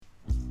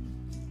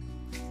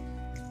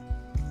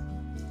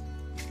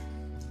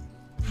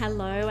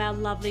Hello, our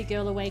lovely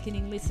Girl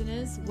Awakening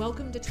listeners.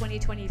 Welcome to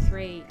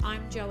 2023.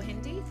 I'm Jo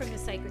Hendy from the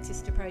Sacred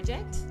Sister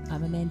Project.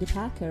 I'm Amanda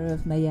Parker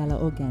of Mayala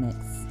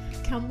Organics.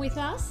 Come with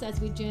us as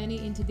we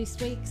journey into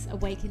this week's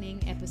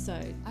Awakening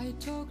episode. I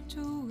talk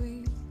to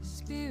a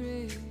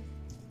spirit.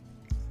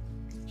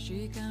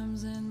 She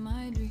comes in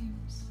my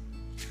dreams.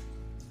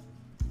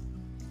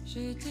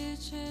 She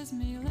teaches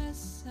me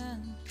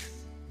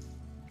lessons.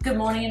 Good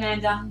morning,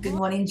 Amanda. Good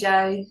morning,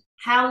 Jo.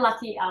 How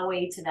lucky are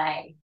we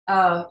today?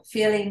 Oh,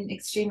 feeling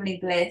extremely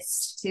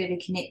blessed to be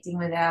connecting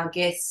with our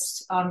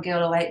guest on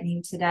Girl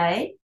Awakening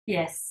today.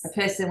 Yes. A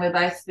person we're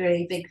both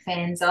very big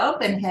fans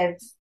of and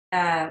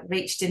have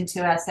reached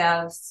into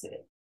ourselves,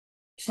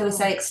 shall we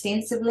say,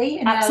 extensively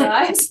in our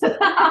lives.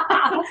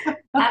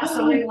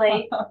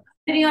 Absolutely.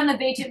 Sitting on the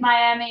beach at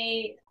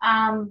Miami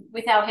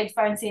with our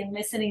headphones in,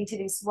 listening to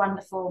this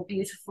wonderful,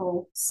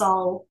 beautiful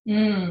soul.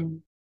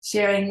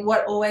 Sharing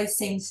what always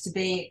seems to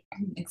be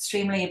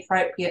extremely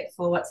appropriate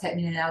for what's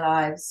happening in our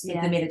lives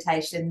with the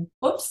meditation.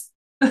 Oops.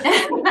 Oops.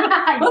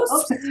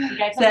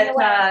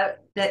 That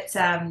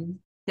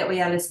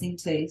we are listening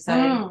to.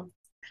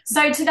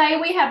 So today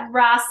we have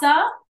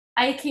Rasa,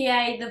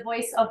 aka the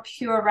voice of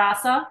Pure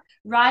Rasa,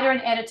 writer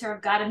and editor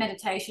of guided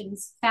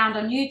meditations, found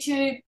on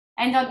YouTube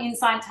and on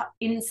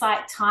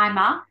Insight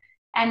Timer,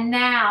 and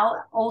now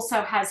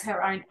also has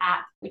her own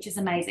app, which is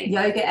amazing.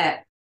 Yoga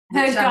app.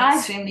 Which I'm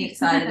extremely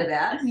excited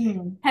about.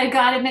 Her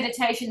guided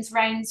meditations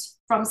range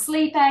from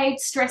sleep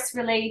aid, stress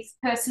relief,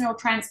 personal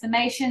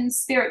transformation,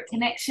 spirit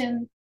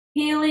connection,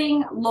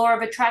 healing, law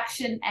of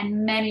attraction,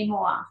 and many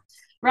more.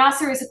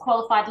 Rasa is a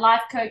qualified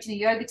life coach and a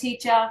yoga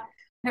teacher.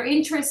 Her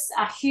interests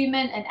are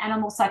human and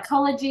animal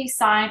psychology,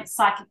 science,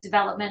 psychic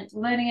development,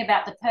 learning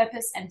about the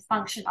purpose and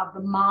function of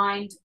the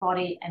mind,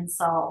 body, and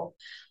soul.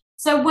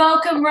 So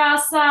welcome,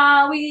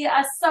 Rasa. We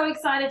are so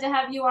excited to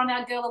have you on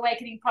our Girl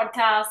Awakening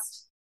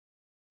podcast.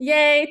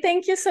 Yay,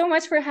 thank you so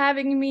much for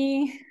having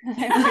me.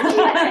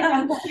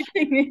 And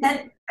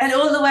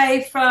all the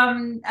way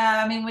from,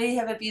 we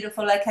have a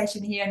beautiful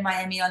location here in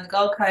Miami on the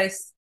Gold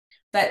Coast,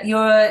 but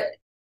you're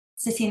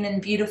sitting in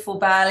beautiful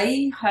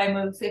Bali, home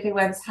of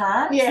everyone's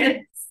heart.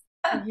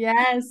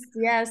 Yes.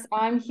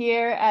 I'm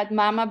here at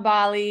Mama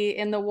Bali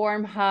in the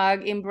warm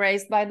hug,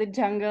 embraced by the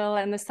jungle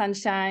and the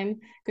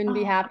sunshine. Couldn't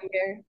be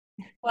happier.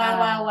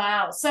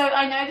 Wow. So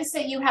I noticed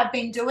that you have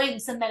been doing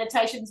some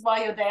meditations while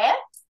you're there.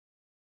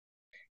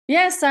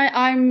 Yes,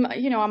 I'm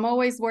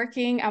always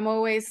working. I'm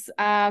always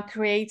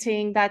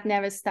creating. That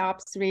never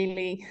stops,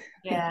 really.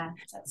 Yeah,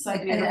 that's so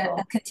beautiful.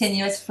 A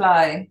continuous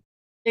flow.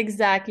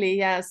 Exactly.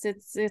 Yes,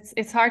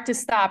 it's hard to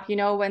stop,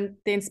 when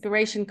the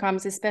inspiration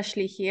comes,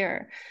 especially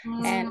here.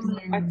 And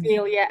I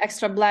feel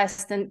extra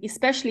blessed, and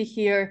especially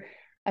here,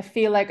 I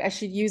feel like I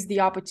should use the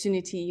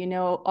opportunity,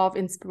 of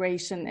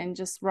inspiration and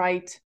just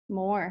write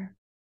more.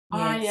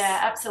 Oh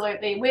yeah,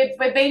 absolutely. We've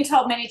been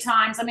told many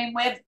times. I mean,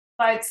 we've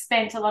both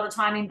spent a lot of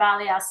time in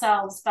Bali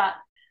ourselves, but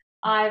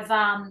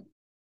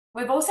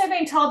we've also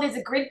been told there's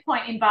a grid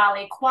point in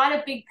Bali, quite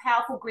a big,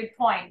 powerful grid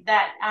point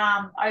that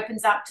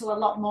opens up to a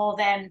lot more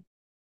than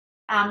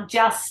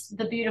just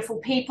the beautiful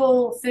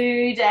people,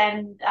 food,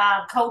 and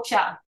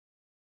culture.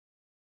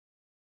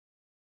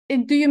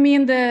 Do you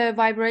mean the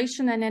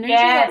vibration and energy?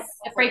 Yes,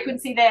 the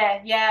frequency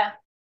there. Yeah.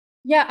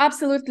 Yeah,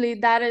 absolutely.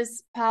 That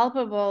is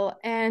palpable.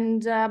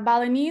 And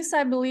Balinese,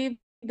 I believe,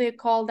 they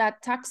call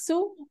that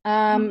taksu,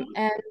 and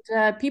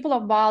people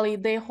of Bali,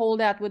 they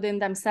hold that within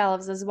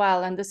themselves as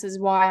well, and this is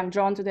why I'm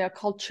drawn to their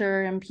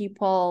culture and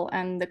people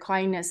and the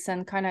kindness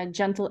and kind of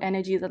gentle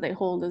energy that they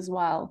hold as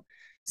well.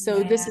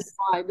 So this is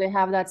why they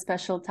have that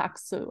special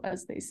taksu,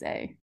 as they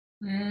say.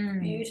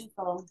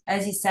 Beautiful.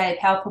 As you say,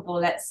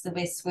 palpable, that's the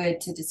best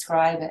word to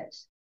describe it.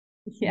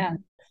 Yeah,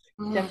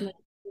 definitely.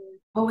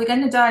 Well, we're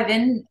going to dive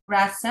in,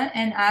 Rasa,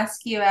 and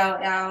ask you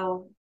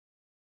our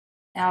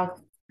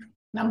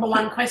number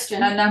one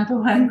question. I was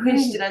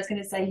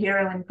going to say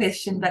heroine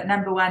question, but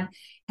number one,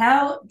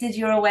 how did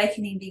your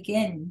awakening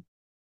begin?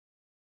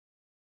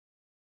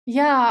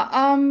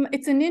 Yeah,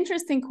 it's an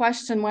interesting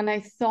question. When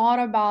I thought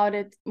about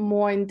it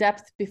more in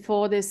depth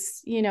before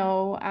this,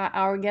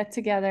 our get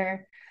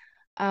together,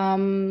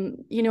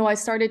 I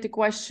started to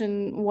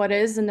question what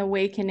is an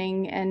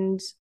awakening and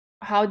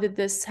how did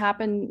this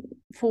happen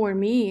for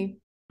me?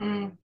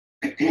 And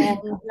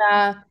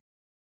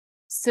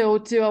so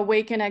to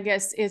awaken, I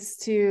guess, is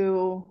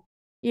to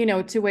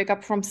wake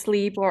up from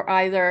sleep or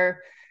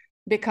either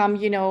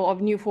become, of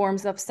new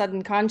forms of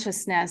sudden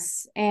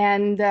consciousness.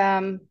 And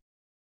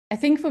I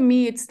think for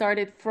me, it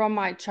started from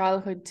my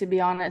childhood, to be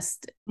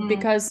honest,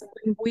 because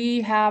when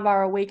we have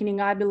our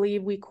awakening, I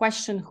believe we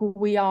question who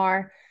we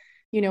are,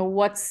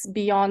 what's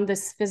beyond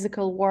this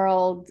physical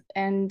world.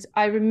 And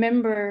I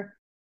remember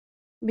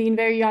being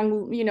very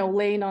young,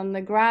 laying on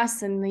the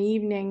grass in the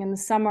evening in the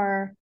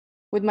summer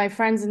with my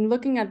friends and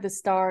looking at the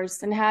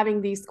stars and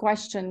having these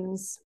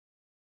questions,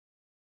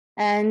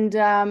 and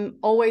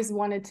always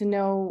wanted to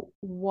know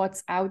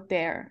what's out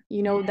there,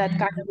 that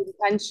kind of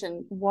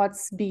intention,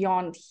 what's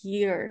beyond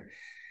here.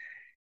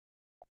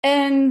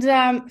 And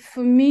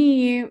for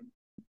me,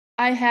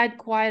 I had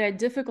quite a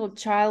difficult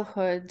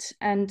childhood,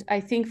 and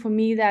I think for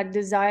me that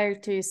desire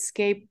to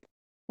escape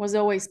was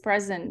always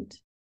present.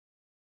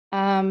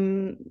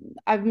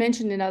 I've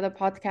mentioned in other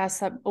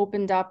podcasts I've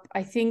opened up,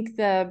 I think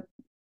the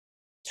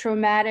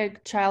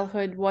traumatic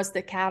childhood was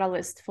the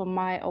catalyst for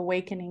my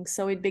awakening.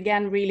 So it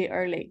began really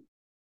early.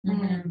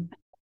 Mm-hmm.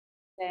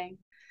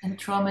 And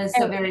trauma is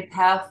a very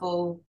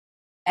powerful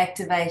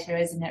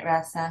activator, isn't it,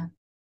 Rasa?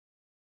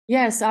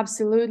 Yes,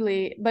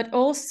 absolutely. But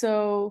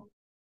also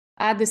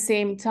at the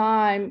same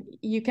time,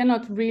 you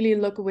cannot really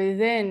look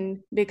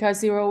within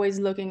because you're always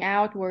looking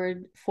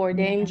outward for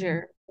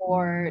danger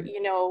or,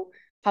 you know,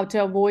 how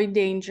to avoid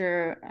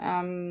danger,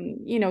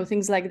 you know,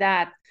 things like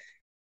that.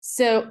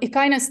 So it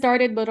kind of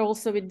started, but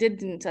also it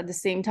didn't at the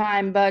same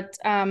time. But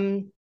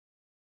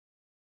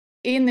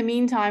in the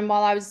meantime,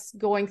 while I was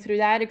going through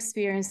that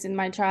experience in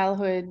my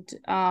childhood,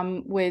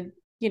 with,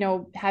 you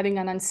know, having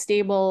an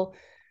unstable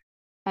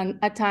and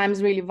at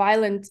times really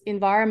violent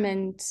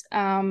environment,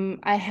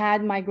 I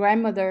had my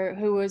grandmother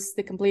who was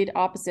the complete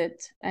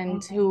opposite,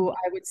 and who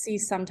I would see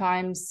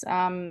sometimes,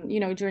 you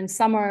know, during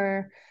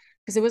summer,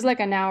 because it was like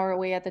an hour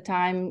away at the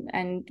time,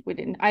 and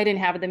I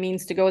didn't have the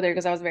means to go there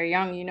because I was very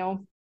young, you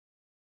know.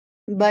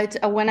 But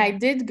when I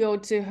did go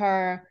to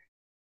her,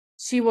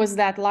 she was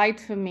that light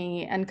for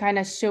me and kind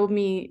of showed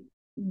me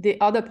the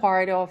other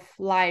part of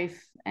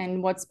life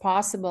and what's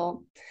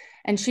possible.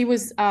 And she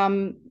was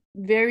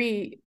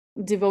very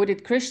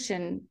devoted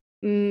Christian,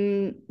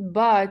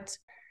 but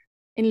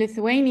in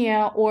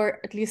Lithuania, or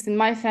at least in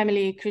my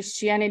family,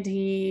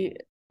 Christianity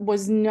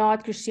was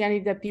not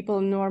Christianity that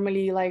people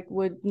normally like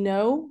would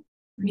know.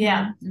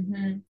 Yeah.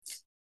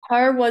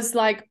 Her was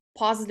like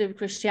positive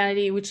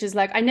Christianity, which is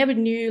like, I never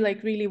knew,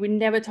 like, really, we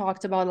never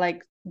talked about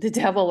like the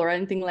devil or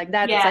anything like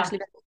that. It's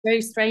actually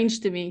very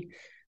strange to me.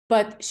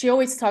 But she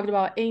always talked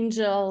about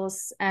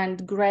angels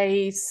and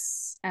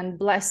grace and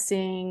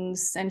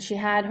blessings, and she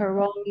had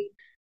her own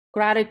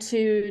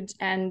gratitude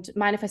and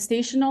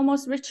manifestation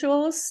almost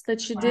rituals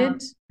that she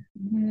did.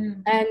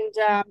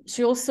 And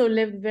she also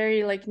lived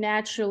very like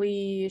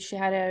naturally. She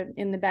had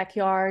in the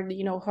backyard,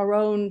 you know, her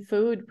own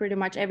food, pretty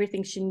much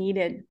everything she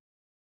needed.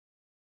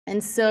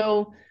 And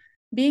so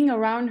being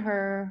around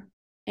her,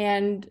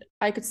 and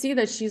I could see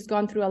that she's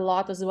gone through a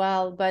lot as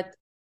well, but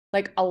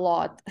like a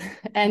lot.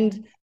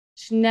 And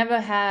she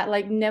never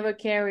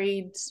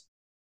carried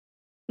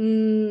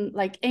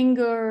like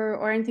anger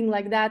or anything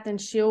like that. And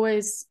she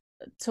always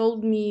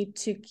told me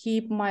to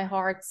keep my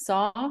heart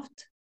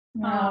soft.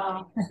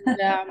 And,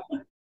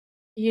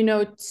 you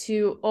know,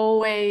 to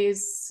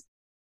always,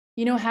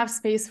 you know, have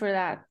space for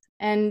that.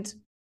 And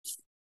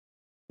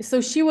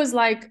so she was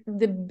like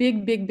the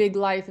big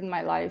light in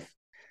my life.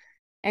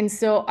 And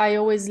so I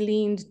always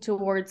leaned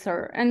towards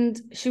her. And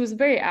she was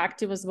very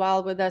active as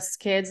well with us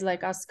kids,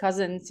 like us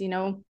cousins, you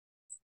know.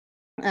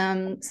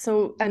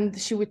 So, and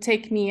she would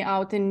take me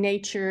out in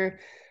nature,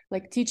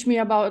 like teach me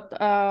about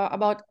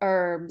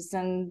herbs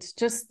and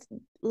just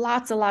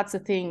lots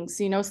of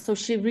things, you know. So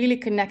she really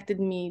connected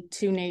me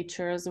to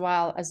nature as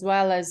well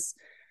as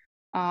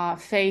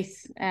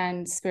faith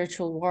and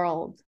spiritual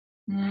world.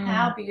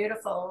 How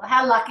beautiful.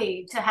 How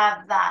lucky to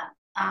have that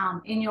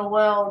in your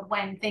world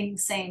when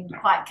things seem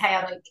quite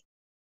chaotic.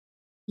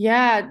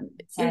 Yeah,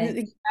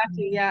 exactly.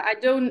 Yeah,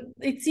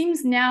 it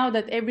seems now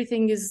that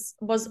everything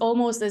was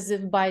almost as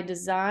if by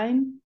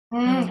design.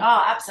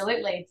 Oh,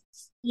 absolutely.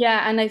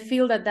 Yeah, and I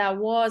feel that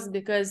was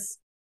because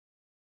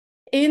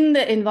in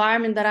the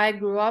environment that I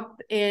grew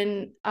up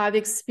in, I've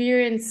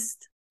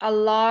experienced a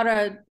lot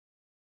of,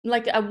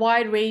 like, a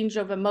wide range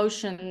of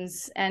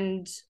emotions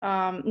and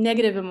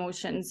negative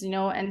emotions, you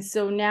know. And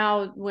so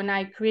now when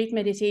I create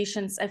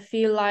meditations, I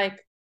feel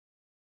like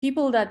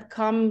people that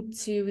come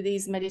to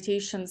these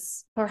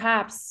meditations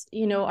perhaps,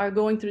 you know, are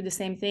going through the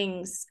same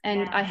things.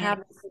 And I have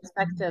this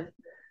perspective.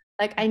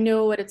 Like, I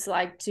know what it's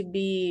like to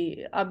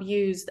be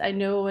abused. I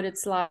know what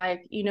it's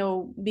like, you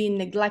know, being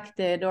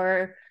neglected,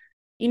 or,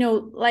 you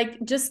know,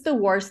 like just the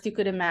worst you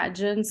could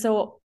imagine.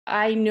 So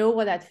I know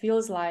what that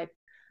feels like.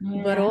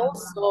 But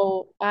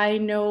also I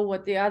know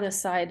what the other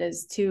side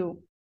is too.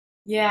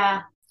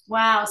 Yeah.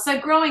 Wow. So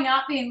growing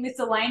up in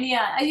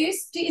Lithuania,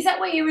 is that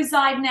where you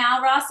reside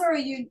now, Rasa, or are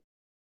you?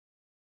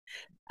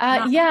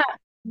 Yeah,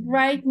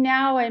 right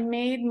now I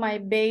made my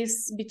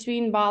base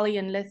between Bali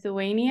and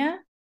Lithuania.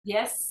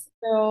 Yes.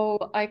 So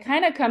I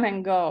kind of come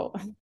and go.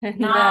 And,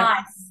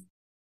 nice.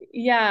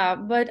 Yeah,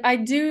 but I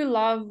do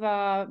love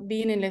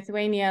being in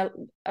Lithuania.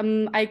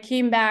 I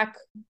came back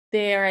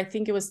there, I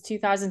think it was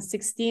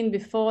 2016.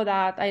 Before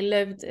that, I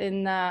lived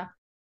in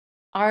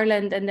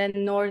Ireland and then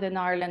Northern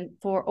Ireland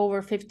for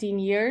over 15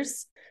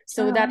 years.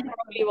 So that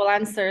probably will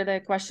answer the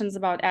questions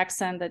about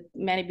accent that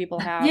many people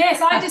have. Yes,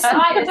 when you said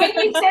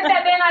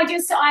that, then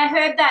I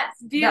heard that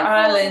beautiful, the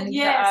Ireland,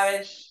 the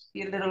Irish,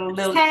 your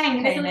little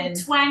tang, there's a little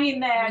twang in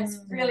there. It's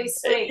really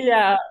sweet.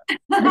 Yeah.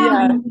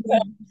 Yeah.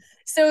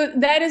 So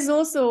that is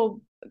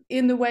also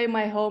in the way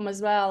my home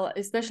as well,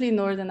 especially in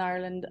Northern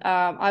Ireland.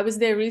 I was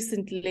there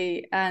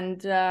recently,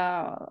 and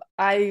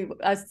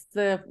as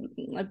the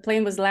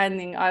plane was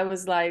landing, I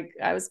was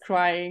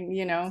crying,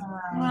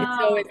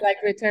 It's always like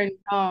returning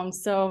home.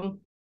 So,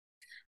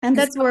 and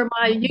that's where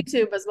my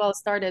YouTube as well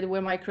started,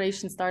 where my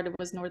creation started,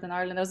 was Northern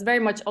Ireland. I was very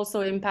much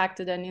also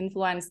impacted and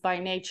influenced by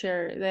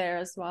nature there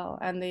as well,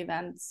 and the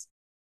events.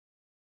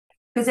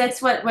 Because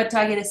that's what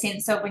I get a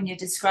sense of when you're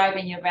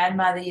describing your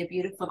grandmother, your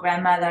beautiful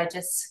grandmother. I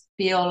just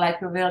feel like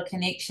a real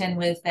connection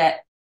with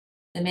that,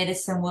 the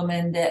medicine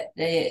woman, that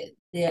the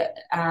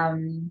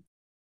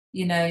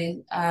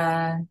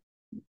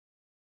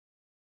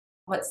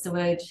what's the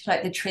word,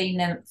 like the tree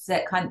nymph,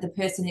 that kind of the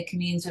person who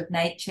communes with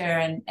nature,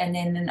 and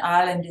then in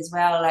Ireland as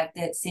well, like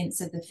that sense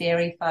of the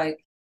fairy folk.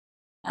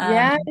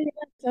 Yeah,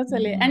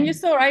 totally. And you're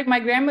so right.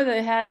 My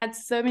grandmother had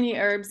so many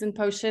herbs and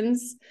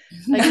potions.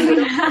 Like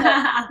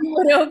you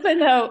would open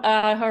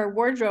her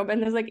wardrobe,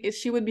 and there's like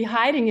she would be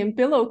hiding in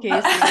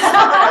pillowcases.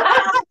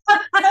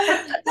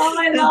 Oh,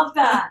 I love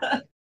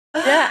that.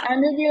 Yeah,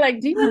 and they'd be like,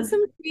 "Do you want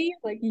some tea?"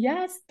 Like,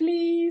 "Yes,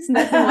 please."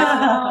 Nothing like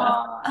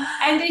that.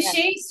 And is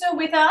she still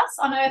with us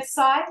on Earth's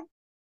side?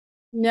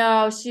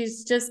 No,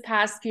 she's just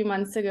passed a few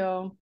months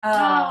ago.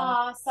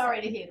 Oh,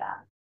 sorry to hear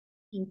that.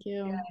 Thank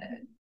you. Yeah.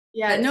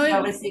 Yeah, But no, she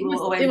obviously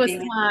will always it was be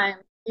with you. time.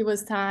 It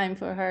was time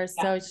for her.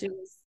 Yeah. So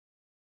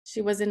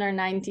she was in her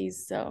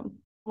 90s. So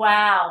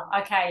Wow.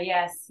 Okay.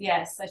 Yes.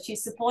 So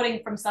she's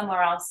supporting from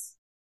somewhere else.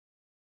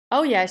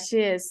 oh yeah, she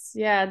is.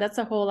 Yeah, that's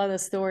a whole other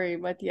story.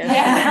 But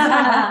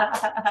yeah.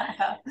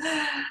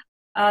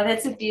 Oh,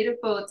 that's a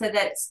beautiful. So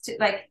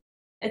like,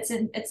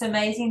 it's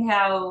amazing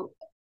how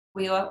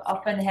we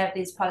often have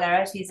these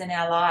polarities in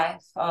our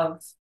life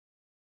of,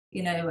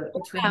 between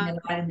the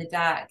light and the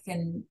dark,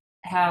 and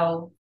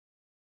how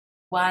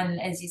one,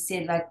 as you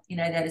said, like,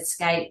 that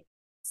escape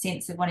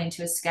sense of wanting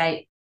to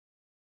escape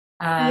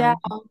Yeah.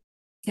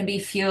 can be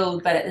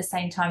fueled, but at the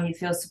same time you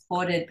feel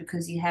supported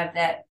because you have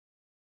that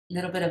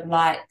little bit of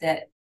light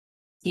that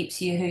keeps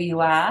you who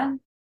you are.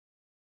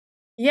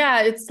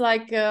 Yeah, it's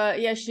like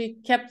she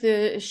kept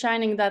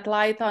shining that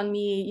light on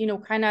me,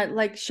 kind of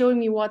like showing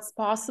me what's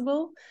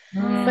possible.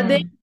 But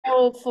then,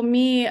 for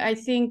me, I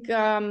think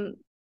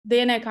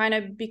then I kind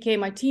of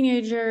became a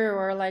teenager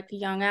or like a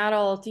young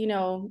adult,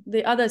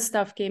 the other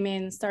stuff came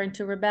in, starting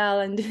to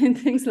rebel and doing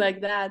things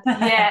like that.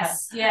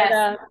 Yes.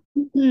 But,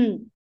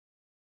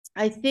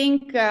 I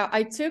think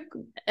I took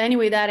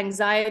anyway that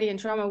anxiety and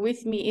trauma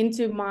with me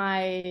into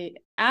my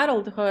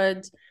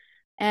adulthood,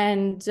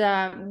 and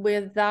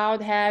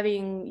without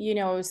having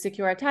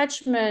secure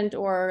attachment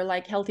or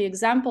like healthy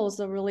examples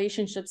of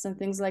relationships and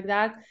things like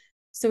that.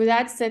 So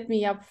that set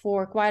me up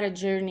for quite a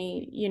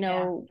journey,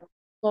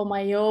 for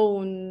my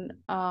own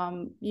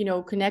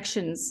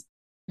connections.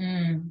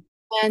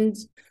 And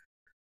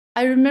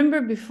I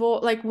remember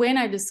before, like when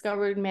I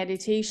discovered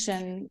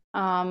meditation,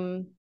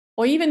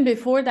 or even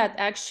before that,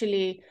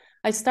 actually,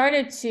 I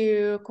started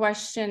to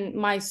question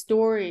my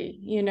story,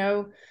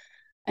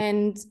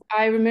 and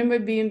I remember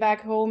being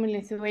back home in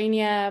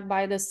Lithuania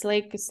by this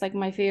lake. It's like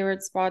my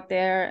favorite spot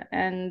there.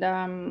 And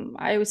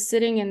I was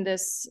sitting in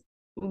this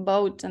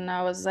boat, and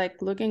I was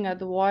like looking at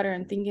the water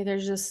and thinking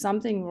there's just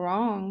something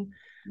wrong.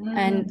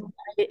 And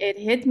it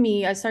hit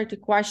me. I started to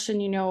question,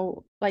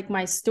 like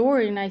my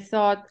story. And I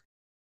thought,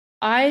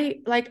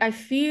 I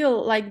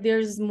feel like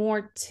there's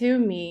more to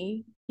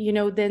me,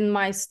 than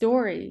my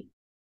story.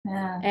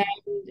 Yeah. And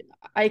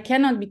I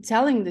cannot be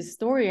telling this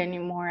story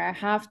anymore. I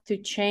have to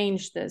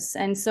change this.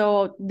 And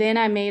so then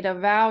I made a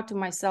vow to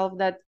myself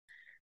that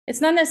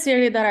it's not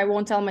necessarily that I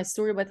won't tell my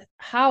story, but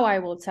how I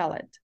will tell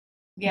it.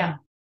 Yeah.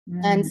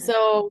 And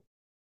so,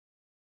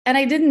 and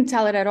I didn't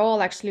tell it at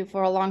all, actually,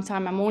 for a long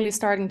time. I'm only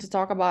starting to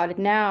talk about it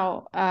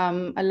now,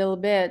 a little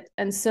bit.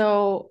 And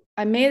so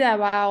I made that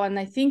vow. And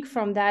I think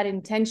from that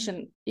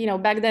intention,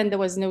 back then there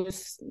was no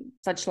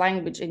such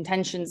language,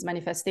 intentions,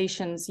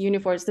 manifestations,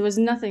 universe. There was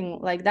nothing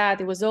like that.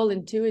 It was all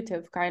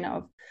intuitive, kind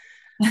of.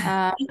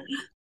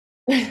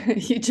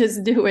 You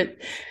just do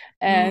it.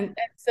 And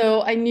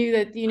so I knew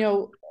that,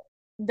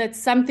 that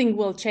something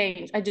will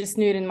change. I just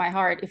knew it in my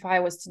heart if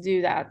I was to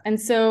do that. And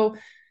so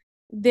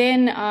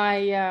then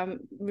I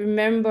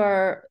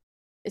remember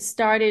I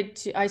started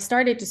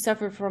to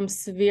suffer from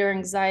severe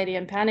anxiety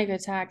and panic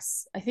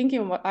attacks. I think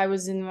I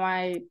was in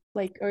my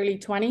like early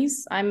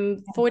 20s.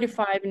 I'm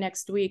 45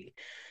 next week.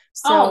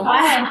 So, oh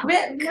wow!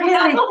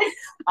 Really?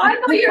 I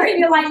thought you were in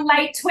your like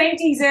late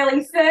 20s,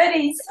 early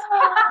 30s.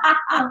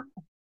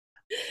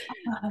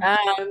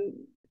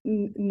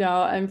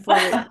 No, I'm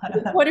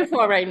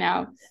 44 right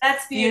now.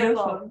 That's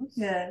beautiful.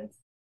 Yes.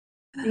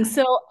 And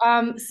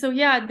so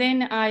yeah,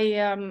 then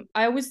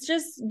I was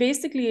just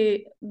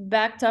basically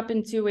backed up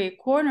into a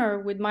corner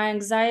with my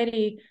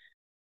anxiety,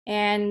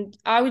 and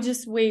I would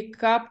just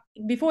wake up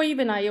before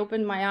even I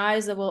opened my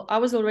eyes. I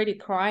was already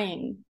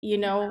crying,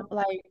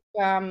 like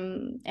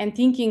and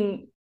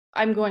thinking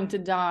I'm going to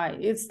die.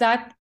 It's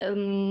that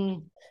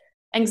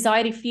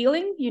anxiety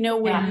feeling,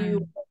 when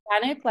you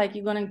panic, like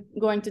you're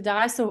going to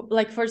die. So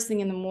like first thing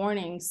in the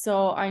morning.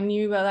 So I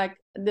knew like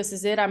this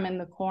is it, I'm in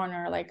the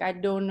corner, like I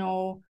don't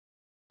know,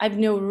 I've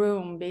no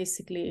room,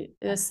 basically.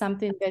 There's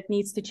something that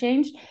needs to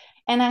change.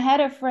 And I had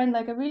a friend,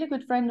 like a really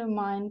good friend of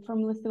mine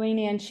from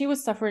Lithuania, and she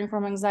was suffering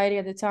from anxiety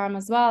at the time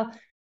as well.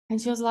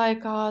 And she was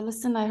like,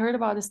 listen, I heard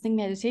about this thing,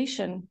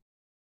 meditation.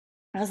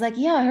 I was like,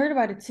 yeah, I heard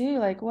about it too.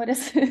 Like, what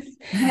is it?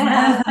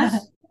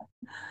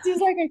 She's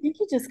like, I think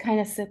you just kind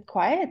of sit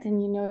quiet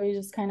and, you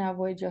just kind of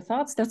avoid your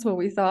thoughts. That's what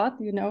we thought,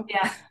 Yeah.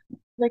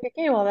 Like,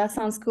 okay, well, that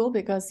sounds cool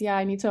because, yeah,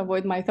 I need to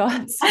avoid my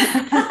thoughts.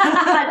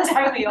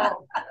 Don't we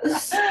all?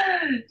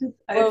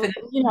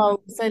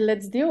 Well, so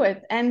let's do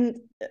it. And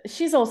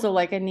she's also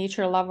like a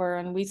nature lover,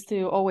 and we used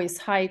to always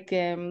hike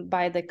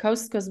by the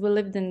coast because we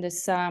lived in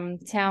this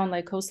town,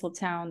 like coastal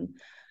town.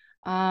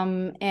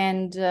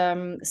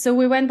 So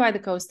we went by the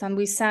coast and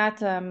we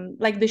sat,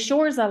 like the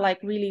shores are like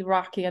really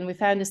rocky, and we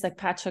found this like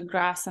patch of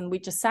grass and we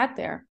just sat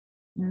there.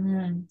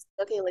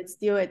 Okay, let's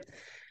do it.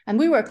 And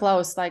we were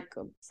close, like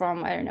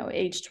from, I don't know,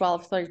 age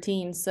 12,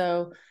 13.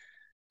 So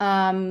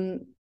as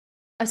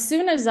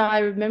soon as I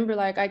remember,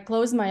 like I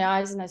closed my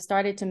eyes and I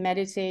started to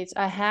meditate,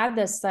 I had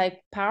this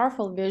like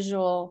powerful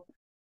visual,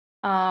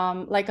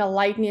 like a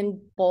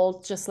lightning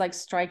bolt just like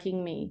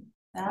striking me.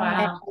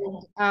 Wow.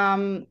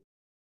 And,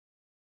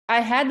 I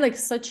had like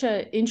such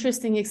an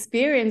interesting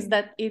experience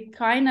that it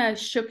kind of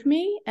shook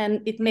me and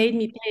it made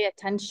me pay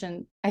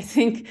attention. I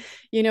think,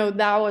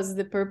 that was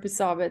the purpose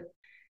of it.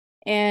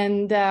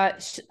 And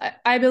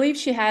I believe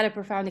she had a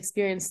profound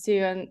experience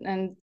too.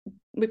 And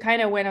we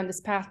kind of went on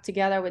this path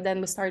together. Then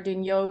we started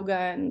doing yoga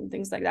and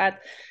things like that.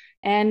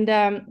 And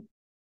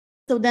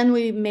so then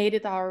we made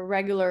it our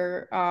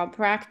regular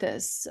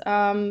practice.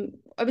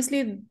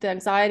 Obviously, the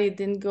anxiety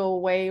didn't go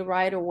away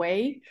right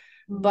away,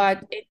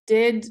 but it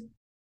did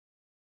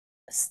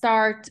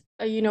start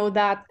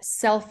that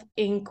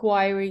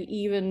self-inquiry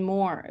even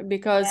more,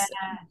 because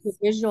the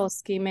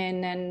visuals came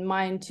in and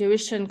my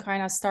intuition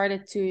kind of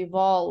started to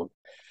evolve.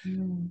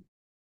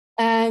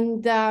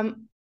 And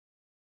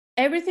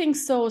everything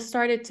so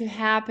started to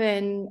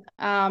happen,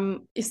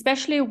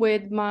 especially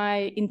with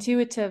my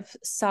intuitive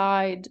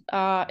side.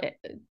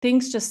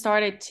 Things just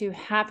started to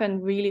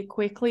happen really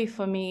quickly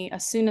for me.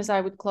 As soon as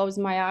I would close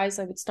my eyes,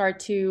 I would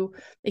start to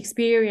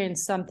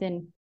experience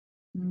something.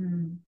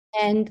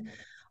 And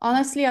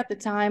honestly, at the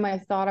time, I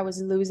thought I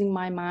was losing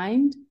my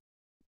mind.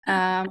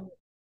 And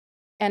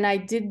I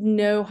didn't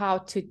know how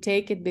to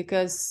take it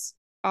because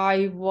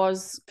I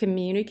was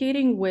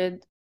communicating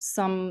with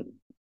some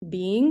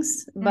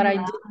beings, but I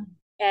didn't.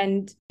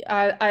 And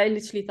I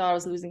literally thought I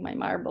was losing my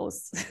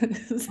marbles.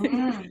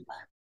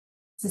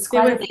 It's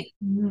quite a big.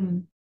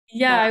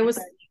 Yeah, it was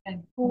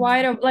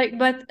quite a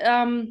but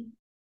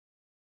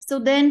so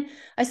then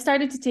I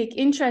started to take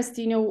interest,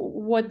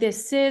 what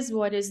this is,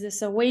 what is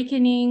this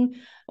awakening,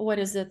 what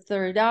is the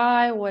third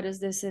eye, what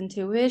is this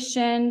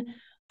intuition,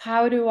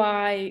 how do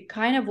I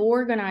kind of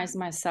organize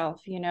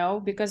myself,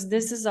 because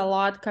this is a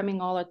lot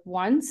coming all at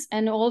once.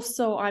 And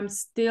also I'm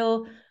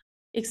still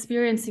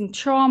experiencing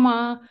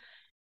trauma,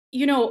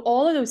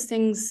 all of those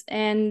things.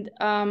 And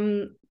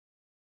so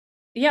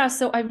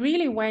I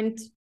really went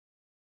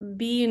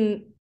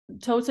being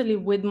totally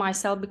with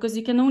myself, because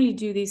you can only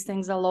do these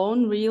things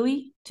alone,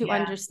 really, to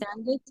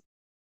understand it.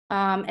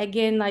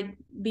 Again, like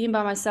being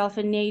by myself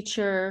in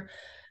nature,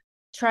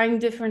 trying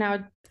different out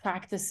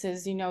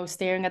practices,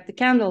 staring at the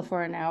candle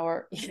for an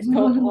hour,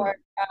 or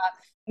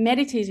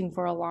meditating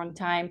for a long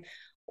time,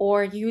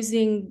 or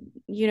using,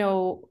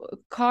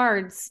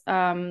 cards,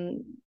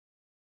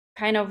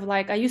 kind of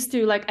like I used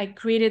to, like I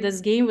created this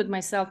game with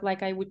myself,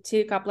 like I would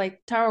take up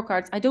like tarot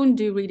cards. I don't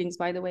do readings,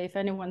 by the way, if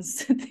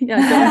anyone's but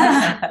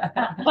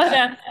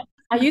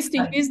I used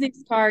to use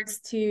these cards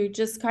to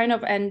just kind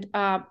of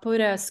put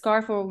a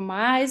scarf over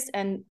my eyes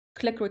and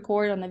click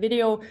record on the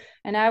video,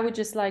 and I would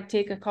just like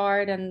take a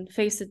card and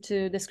face it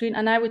to the screen,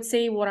 and I would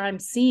say what I'm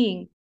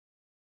seeing,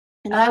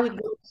 and I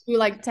would go through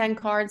like 10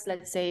 cards,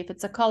 let's say, if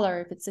it's a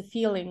color, if it's a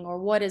feeling, or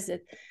what is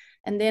it,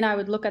 and then I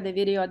would look at the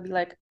video, I'd be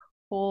like,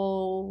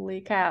 holy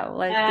cow,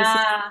 like this is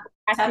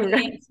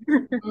accurate.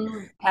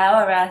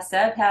 Power,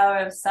 Rasa, power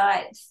of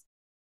sight.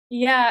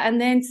 Yeah, and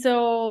then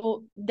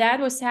so that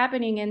was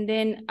happening, and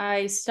then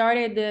I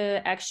started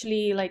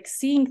actually like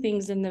seeing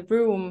things in the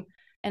room,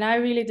 and I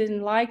really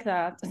didn't like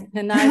that.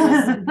 And I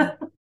was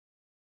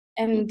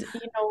and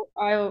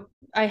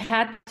I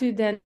had to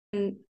then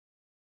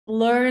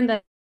learn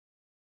that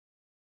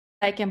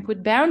I can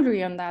put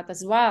boundary on that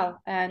as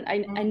well. And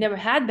I never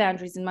had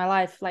boundaries in my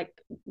life, like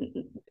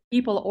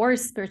people or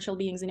spiritual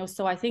beings,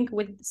 so I think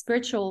with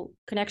spiritual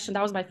connection,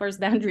 that was my first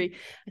boundary.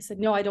 I said,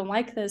 no, I don't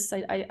like this.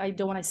 I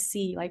don't want to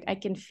see. Like I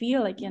can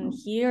feel, I can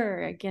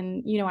hear, I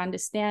can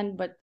understand,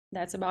 but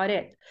that's about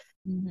it.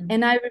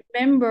 And I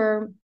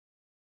remember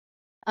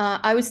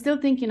I was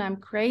still thinking I'm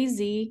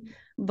crazy,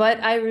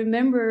 but I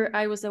remember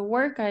I was at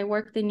work. I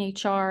worked in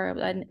HR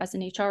as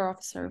an HR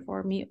officer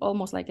for me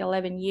almost like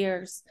 11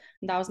 years.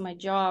 And that was my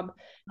job.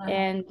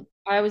 And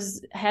I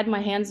had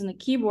my hands on the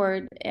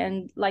keyboard,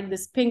 and like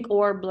this pink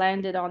orb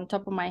landed on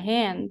top of my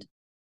hand.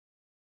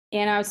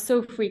 And I was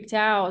so freaked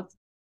out.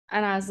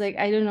 And I was like,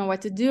 I don't know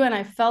what to do. And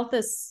I felt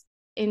this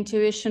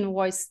intuition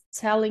was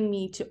telling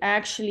me to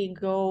actually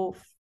go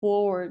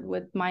forward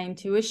with my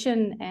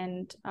intuition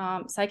and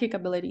psychic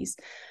abilities.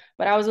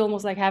 But I was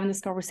almost like having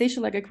this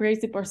conversation like a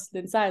crazy person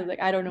inside,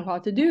 like, I don't know how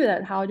to do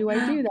that. How do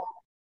I do that?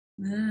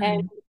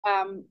 And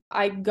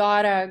I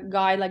got a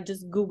guide, like,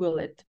 just Google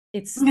it.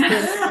 It's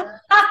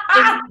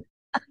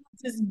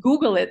just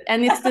Google it.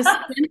 And it's this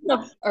sense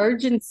of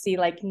urgency,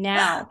 like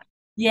now.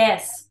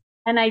 Yes.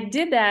 And I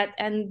did that,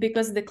 and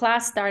because the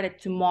class started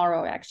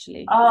tomorrow,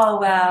 actually. Oh,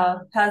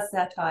 wow. How's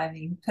that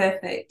timing?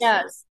 Perfect.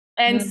 Yes.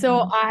 And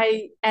so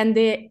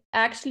they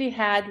actually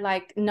had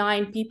like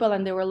 9 people,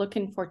 and they were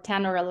looking for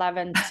 10 or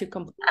 11 to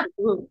complete the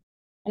group.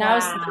 And I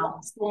was the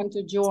last one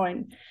to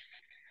join.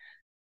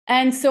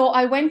 And so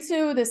I went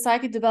to the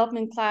psychic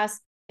development class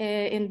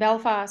in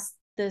Belfast,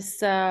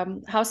 this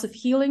House of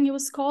Healing, it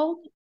was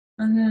called.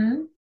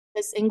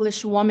 This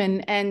English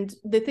woman, and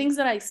the things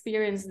that I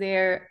experienced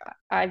there,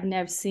 I've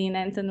never seen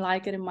anything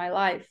like it in my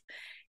life.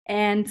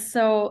 And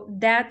so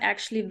that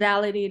actually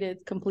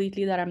validated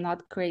completely that I'm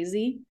not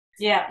crazy.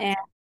 Yeah. And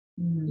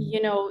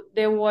you know,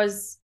 there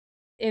was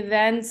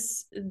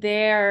events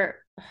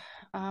there,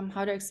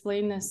 how to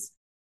explain this?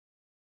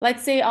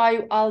 Let's say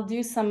I'll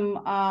do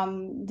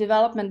some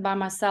development by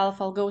myself.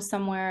 I'll go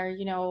somewhere,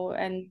 you know,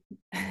 and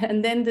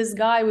then this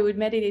guy, we would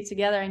meditate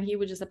together, and he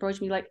would just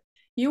approach me like,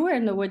 you were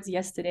in the woods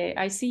yesterday.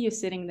 I see you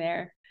sitting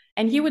there.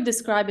 And he would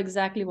describe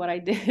exactly what I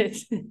did.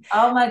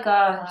 Oh my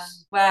gosh.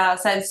 Wow.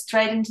 So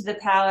straight into the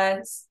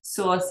power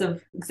source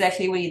of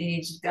exactly where you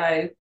needed to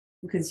go,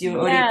 because you're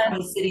already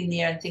probably sitting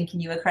there and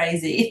thinking you were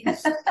crazy.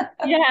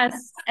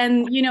 Yes.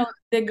 And, you know,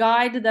 the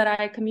guide that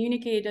I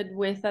communicated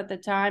with at the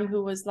time,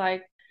 who was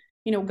like,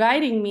 you know,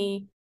 guiding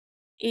me,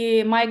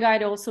 my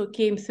guide also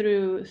came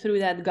through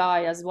that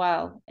guy as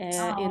well in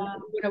one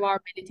of our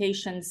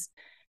meditations.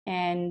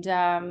 And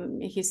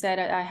he said,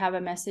 I have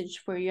a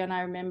message for you. And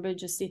I remember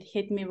just it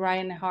hit me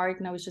right in the heart,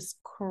 and I was just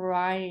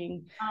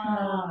crying.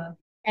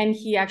 And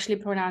he actually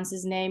pronounced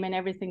his name and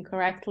everything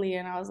correctly.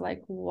 And I was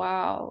like,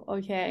 wow,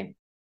 okay.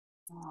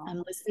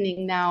 I'm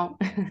listening now.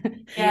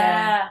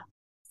 Yeah.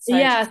 So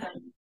wow,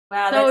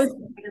 that's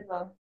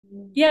incredible.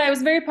 Yeah, it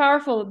was very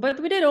powerful.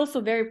 But we did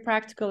also very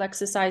practical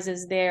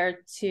exercises there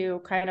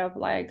to kind of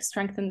like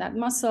strengthen that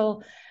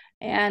muscle.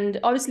 And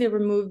obviously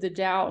remove the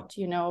doubt,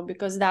 you know,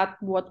 because that's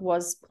what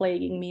was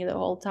plaguing me the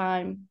whole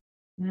time.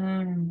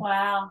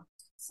 Wow.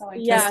 So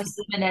yes,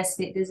 the human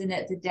aspect, isn't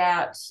it? The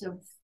doubt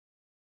of.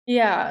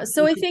 Yeah.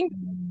 So I think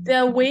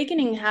the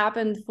awakening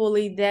happened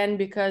fully then,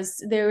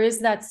 because there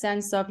is that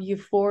sense of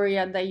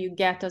euphoria that you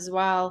get as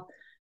well.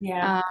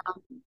 Yeah.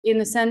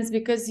 In a sense,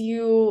 because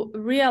you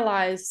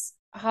realize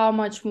how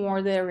much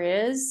more there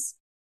is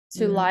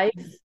to life,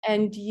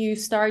 and you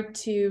start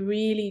to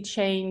really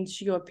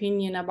change your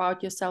opinion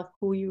about yourself,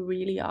 who you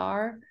really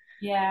are.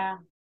 Yeah.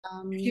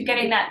 You're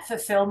getting that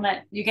fulfillment.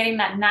 You're getting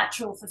that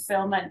natural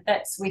fulfillment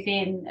that's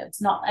within.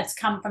 It's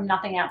come from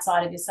nothing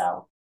outside of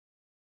yourself.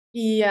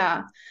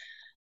 Yeah.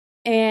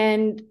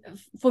 And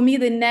for me,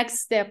 the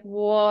next step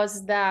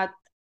was that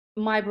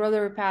my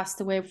brother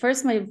passed away.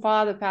 First, my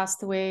father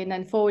passed away, and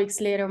then 4 weeks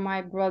later,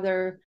 my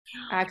brother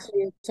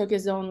actually took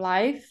his own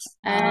life.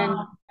 And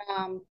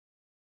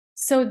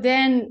so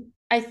then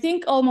I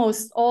think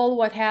almost all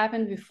what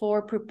happened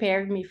before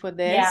prepared me for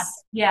this.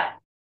 Yeah.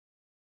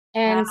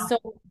 And so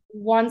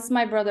once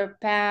my brother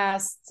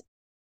passed,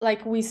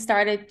 like, we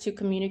started to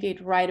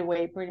communicate right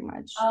away, pretty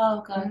much.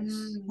 Oh gosh,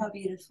 how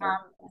beautiful.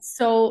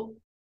 So,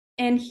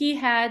 and he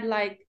had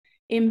like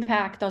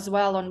impact as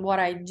well on what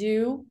I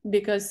do,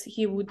 because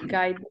he would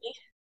guide me.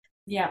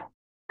 Yeah.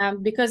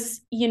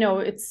 Because, you know,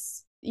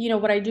 it's, you know,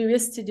 what I do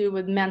is to do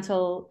with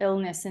mental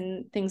illness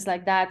and things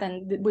like that,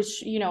 and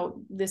which, you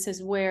know, this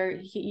is where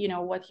he, you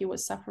know, what he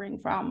was suffering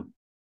from.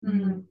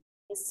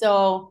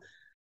 So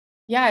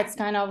yeah, it's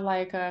kind of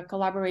like a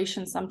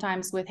collaboration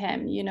sometimes with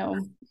him, you know.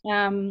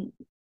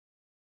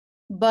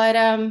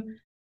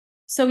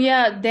 So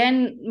yeah,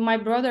 then my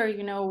brother,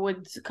 you know,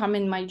 would come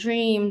in my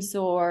dreams,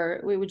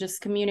 or we would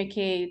just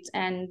communicate,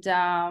 and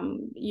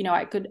you know,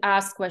 I could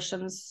ask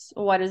questions.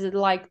 What is it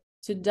like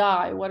to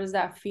die? What does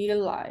that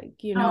feel like?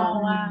 You know. Oh,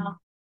 wow.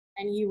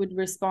 And he would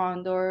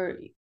respond.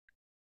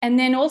 And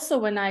then also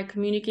when I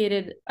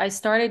communicated, I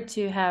started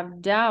to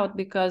have doubt,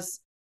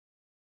 because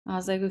I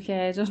was like,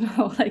 okay, I don't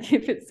know, like,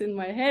 if it's in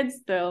my head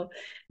still.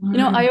 You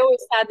know, I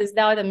always had this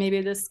doubt, and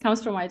maybe this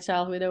comes from my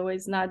childhood,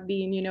 always not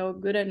being, you know,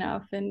 good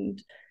enough and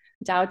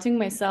doubting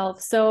myself.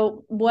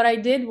 So what I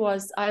did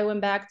was I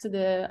went back to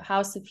the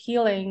House of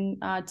Healing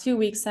 2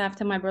 weeks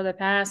after my brother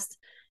passed,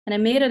 and I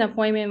made an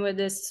appointment with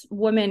this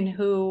woman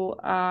who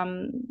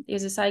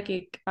is a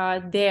psychic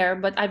there,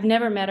 but I've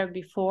never met her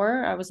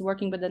before. I was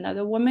working with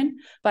another woman,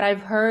 but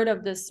I've heard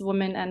of this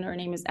woman, and her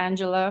name is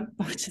Angela,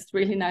 which is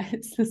really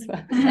nice as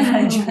well.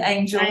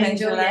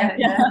 Angela.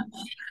 Yeah.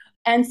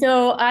 And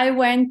so I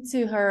went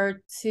to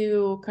her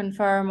to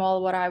confirm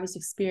all what I was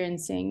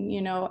experiencing,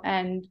 you know,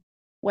 and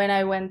when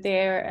I went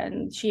there,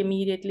 and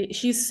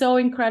she's so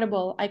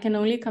incredible. I can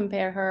only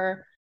compare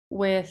her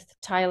with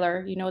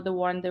Tyler, you know, the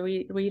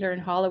reader in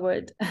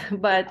Hollywood.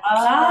 But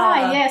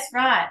yes,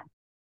 right.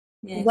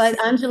 Yes. But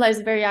Angela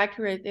is very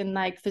accurate in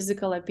like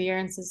physical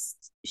appearances.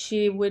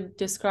 She would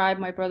describe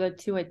my brother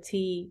to a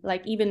T,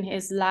 like even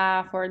his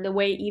laugh or the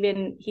way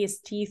even his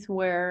teeth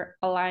were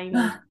aligned.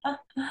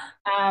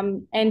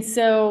 And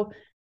so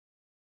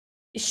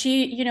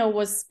she,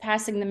 was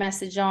passing the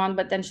message on,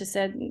 but then she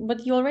said,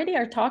 but you already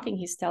are talking,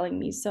 he's telling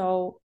me.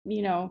 So,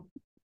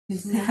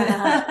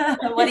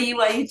 What are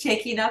you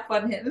checking up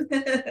on him?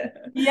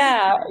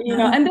 yeah,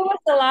 and there was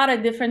a lot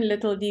of different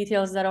little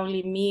details that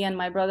only me and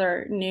my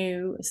brother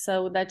knew,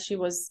 so that she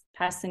was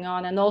passing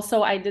on. And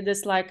also I did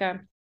this like a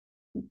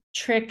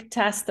trick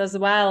test as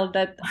well,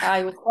 that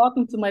I was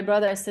talking to my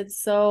brother. I said,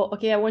 so,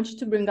 okay, I want you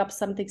to bring up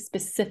something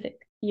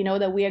specific,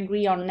 that we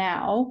agree on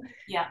now.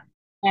 Yeah.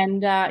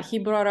 And he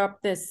brought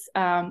up this,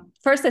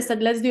 first I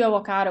said, let's do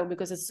avocado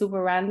because it's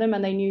super random.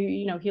 And I knew,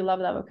 he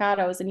loved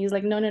avocados. And he's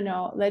like,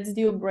 no, let's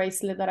do a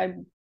bracelet that I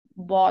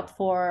bought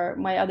for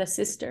my other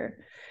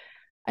sister.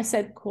 I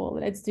said, cool,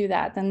 let's do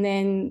that. And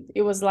then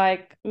it was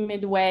like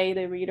midway,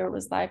 the reader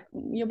was like,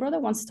 your brother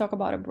wants to talk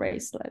about a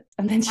bracelet.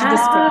 And then she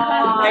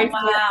described the bracelet.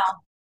 Wow.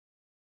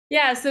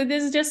 Yeah, so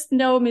there's just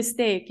no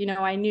mistake.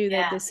 I knew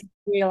that this is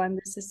real and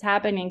this is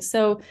happening.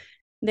 So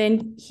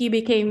then he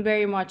became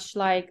very much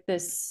like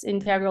this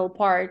integral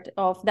part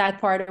of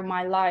that part of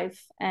my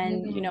life.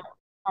 And,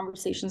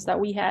 conversations that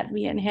we had,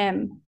 me and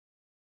him,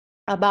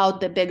 about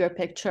the bigger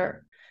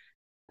picture.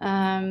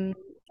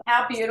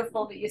 How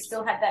beautiful that you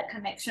still had that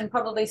connection,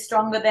 probably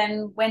stronger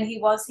than when he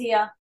was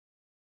here.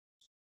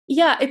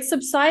 Yeah, it's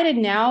subsided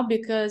now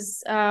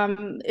because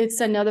it's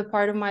another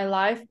part of my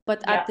life.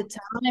 But at the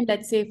time,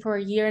 let's say for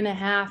a year and a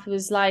half, it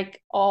was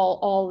like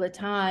all the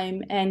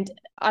time. And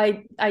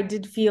I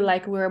did feel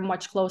like we're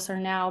much closer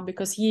now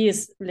because he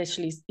is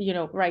literally,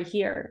 right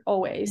here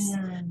always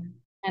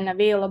and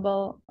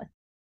available.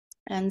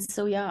 And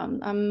so, yeah,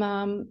 I'm,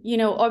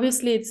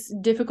 obviously it's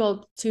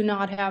difficult to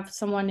not have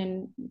someone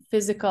in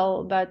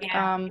physical, but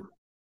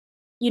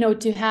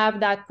to have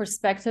that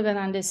perspective and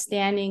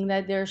understanding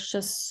that there's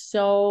just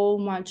so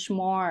much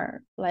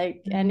more,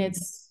 like, and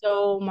it's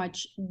so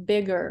much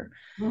bigger.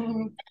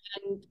 And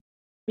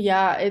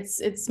yeah,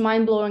 it's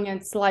mind-blowing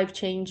and it's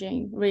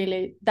life-changing,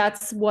 really.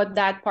 That's what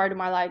that part of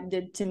my life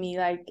did to me.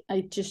 Like,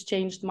 it just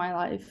changed my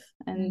life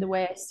and the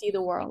way I see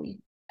the world.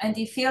 And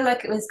do you feel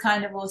like it was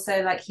kind of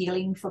also like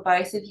healing for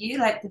both of you,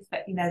 like his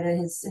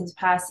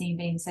passing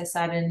being so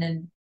sudden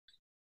and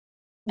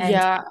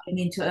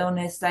into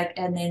illness, like,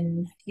 and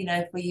then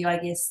for you, I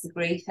guess the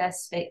grief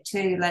aspect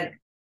too, like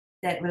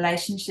that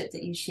relationship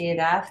that you shared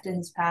after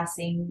his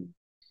passing,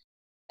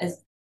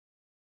 as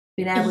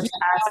being able to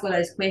ask all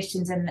those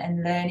questions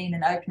and learning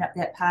and open up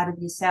that part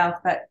of yourself,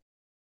 but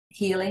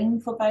healing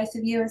for both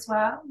of you as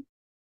well.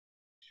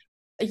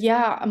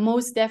 Yeah,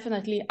 most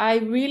definitely. I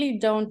really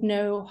don't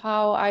know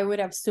how I would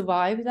have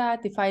survived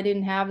that if I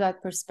didn't have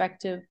that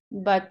perspective,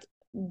 but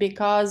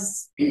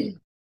because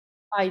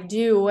I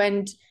do,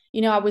 and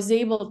I was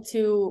able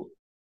to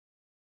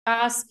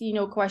ask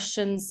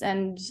questions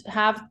and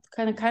have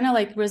kind of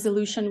like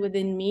resolution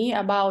within me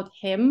about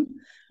him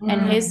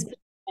and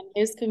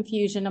his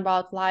confusion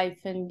about life,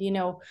 and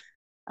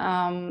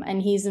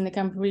and he's in a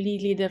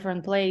completely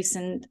different place.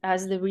 And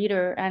as the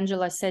reader,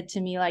 Angela said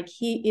to me, like,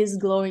 he is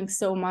glowing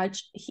so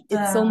much,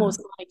 it's almost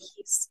like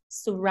he's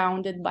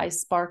surrounded by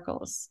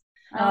sparkles.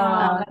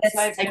 That's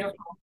so beautiful.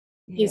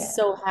 Like, he's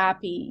so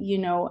happy,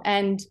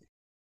 and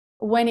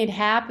when it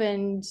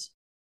happened,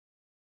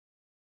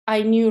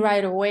 I knew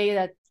right away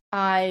that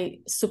I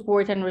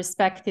support and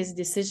respect his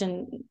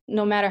decision,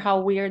 no matter how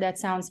weird that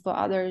sounds for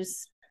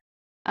others.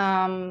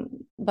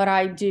 But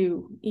I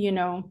do,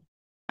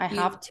 I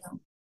have to.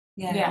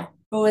 Yeah.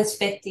 Well,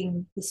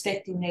 respecting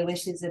their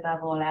wishes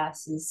above all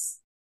else is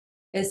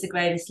the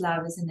greatest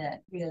love, isn't it?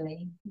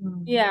 Really.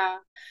 Yeah.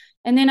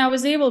 And then I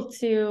was able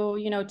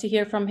to, to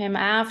hear from him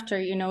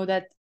after,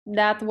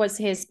 that was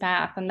his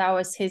path and that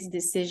was his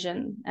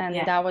decision and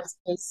that was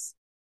his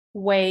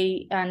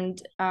way.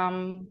 And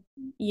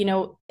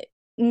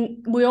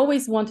we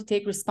always want to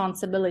take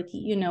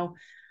responsibility.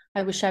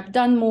 I wish I've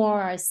done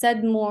more, I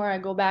said more. I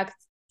go back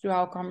through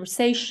our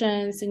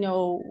conversations,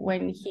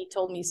 when he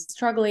told me he's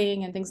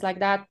struggling and things like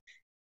that.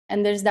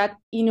 And there's that,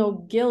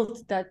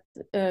 guilt that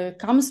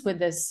comes with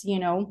this,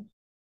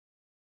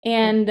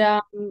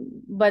 and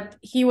but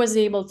he was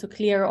able to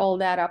clear all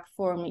that up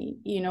for me,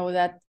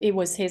 that it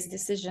was his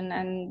decision,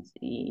 and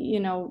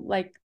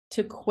like,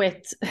 to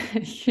quit,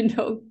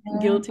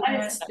 guilty.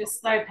 It's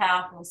just so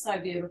powerful, so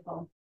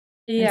beautiful.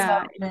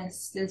 Yeah,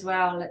 honest as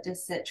well. Like,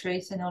 just that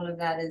truth and all of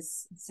that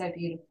is so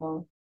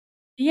beautiful.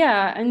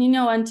 Yeah, and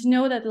and to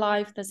know that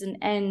life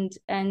doesn't end,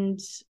 and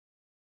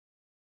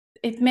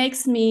it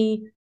makes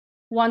me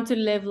want to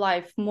live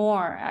life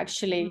more,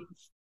 actually.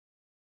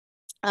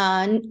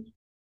 And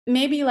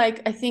maybe,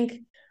 like, I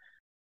think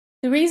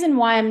the reason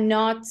why I'm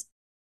not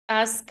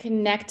as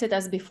connected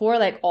as before,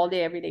 like all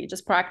day, every day,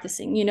 just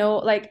practicing,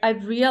 like,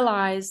 I've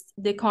realized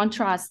the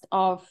contrast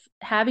of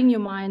having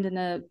your mind in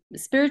a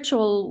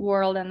spiritual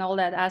world and all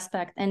that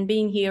aspect and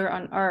being here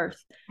on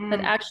earth. But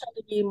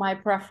actually my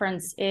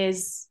preference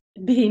is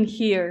being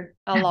here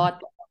a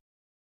lot.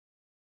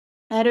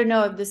 I don't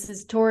know if this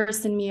is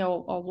Taurus in me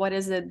or what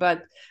is it,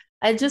 but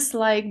I just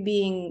like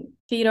being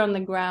feet on the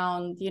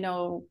ground, you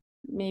know,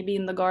 maybe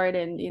in the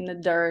garden, in the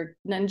dirt,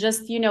 and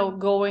just, you know,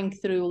 going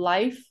through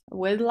life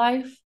with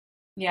life.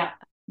 Yeah.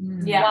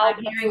 Mm. Yeah.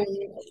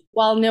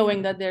 While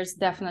knowing that there's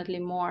definitely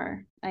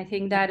more. I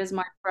think that is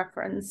my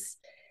preference.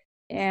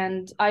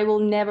 And I will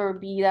never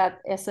be that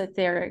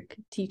esoteric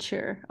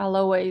teacher. I'll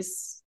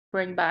always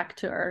bring back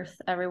to earth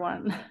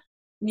everyone.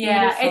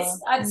 Yeah, Beautiful.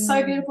 it's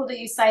so beautiful that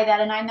you say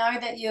that, and I know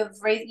that you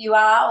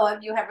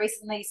have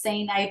recently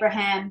seen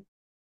Abraham,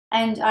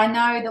 and I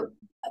know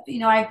that, you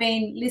know, I've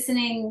been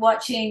listening,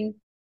 watching,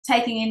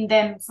 taking in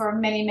them for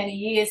many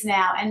years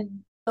now,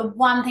 and the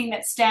one thing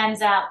that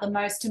stands out the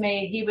most to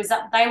me,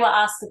 they were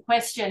asked the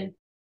question,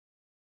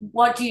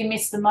 what do you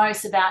miss the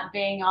most about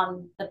being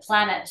on the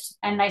planet?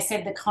 And they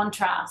said the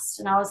contrast,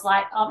 and I was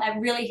like, oh, it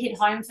really hit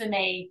home for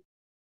me,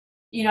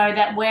 you know,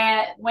 that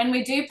when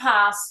we do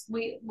pass,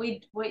 we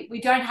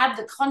don't have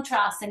the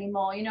contrast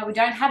anymore. You know, we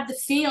don't have the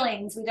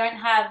feelings, we don't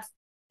have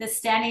the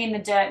standing in the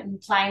dirt and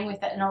playing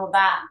with it and all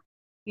that.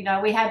 You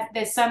know,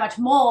 there's so much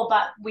more,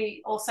 but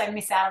we also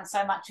miss out on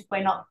so much if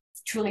we're not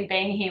truly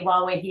being here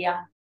while we're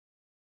here.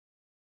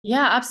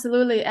 Yeah,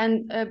 absolutely.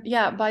 And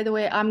yeah, by the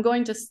way, I'm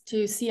going to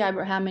see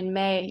Abraham in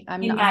May.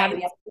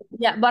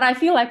 Yeah, but I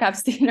feel like I've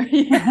seen her.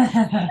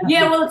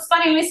 Yeah, well, it's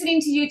funny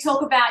listening to you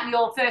talk about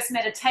your first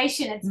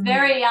meditation. It's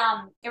very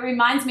it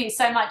reminds me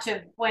so much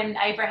of when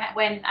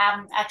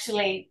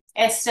actually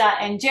Esther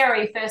and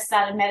Jerry first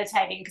started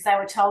meditating, because they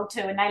were told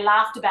to, and they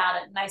laughed about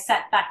it, and they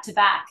sat back to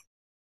back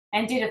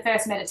and did a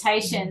first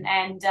meditation,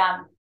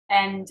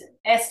 and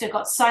Esther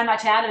got so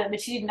much out of it, but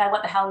she didn't know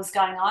what the hell was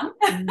going on.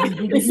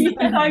 It's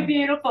so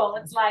beautiful.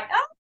 It's like,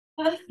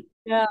 oh.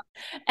 Yeah.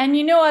 And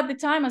you know, at the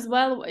time as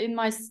well, in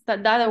my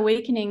that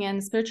awakening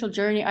and spiritual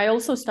journey, I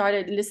also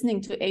started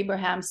listening to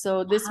Abraham.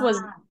 So this was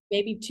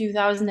maybe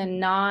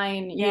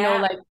 2009, you know,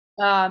 like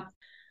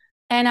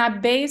and I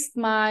based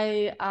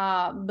my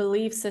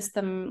belief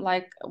system,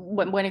 like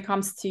when it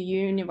comes to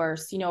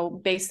universe, you know,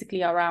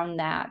 basically around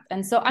that.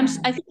 And so I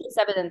think it's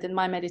evident in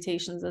my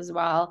meditations as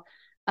well.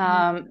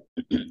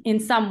 In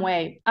some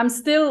way, I'm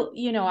still,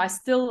 you know,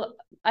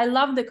 I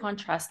love the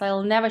contrast.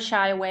 I'll never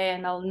shy away,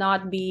 and I'll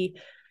not be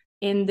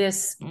in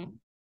this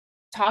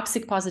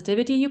toxic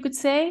positivity, you could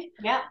say.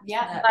 Yeah.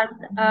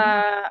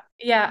 But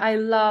yeah, I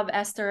love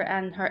Esther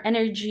and her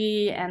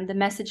energy and the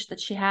message that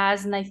she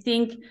has. And I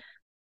think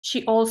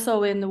she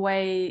also in a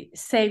way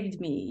saved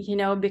me, you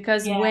know,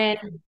 because when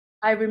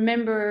I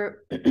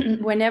remember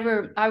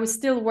whenever I was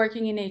still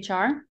working in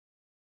HR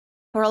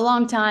for a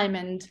long time,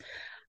 and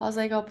I was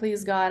like, oh,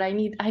 please God, I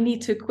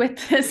need to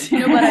quit this, you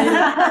know, but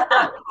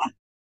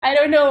I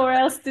don't know what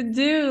else to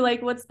do.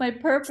 Like, what's my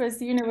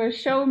purpose? Universe,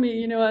 show me,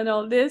 you know, and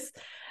all this,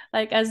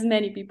 like as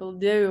many people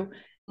do.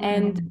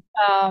 And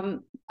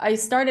I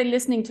started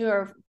listening to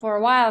her for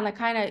a while, and I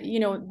kind of, you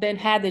know, then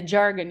had the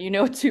jargon, you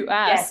know, to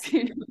ask,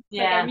 you know,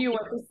 like I knew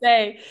what to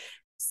say.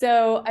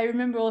 So I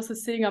remember also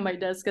sitting on my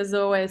desk as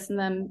always, and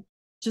then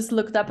just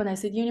looked up and I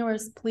said,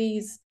 universe,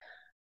 please,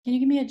 can you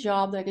give me a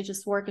job that I could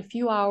just work a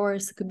few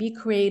hours, could be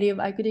creative,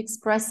 I could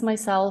express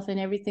myself and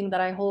everything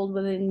that I hold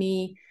within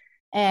me,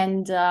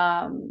 and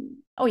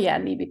oh yeah,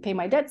 maybe pay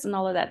my debts and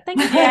all of that. Thank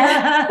you.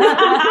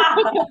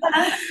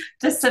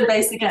 Just some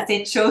basic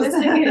essentials.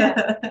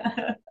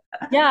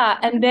 Yeah,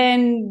 and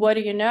then what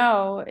do you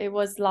know? It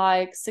was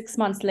like 6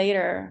 months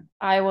later,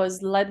 I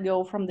was let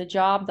go from the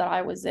job that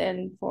I was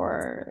in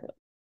for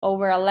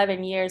over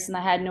 11 years, and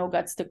I had no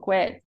guts to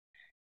quit.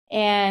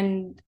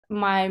 And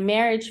my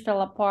marriage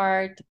fell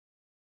apart,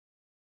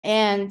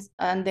 and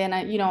then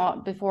I, you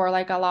know, before,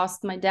 like, I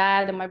lost my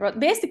dad and my brother,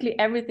 basically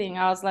everything.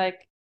 I was like,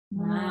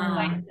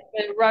 like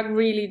the rug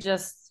really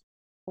just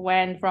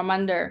went from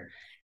under,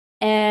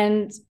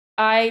 and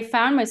I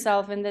found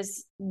myself in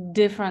this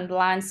different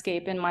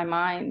landscape in my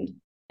mind,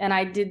 and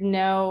I didn't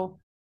know,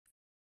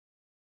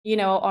 you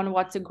know, on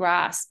what to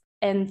grasp.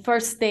 And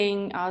first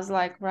thing I was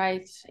like,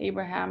 right,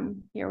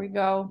 Abraham, here we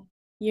go,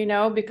 you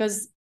know,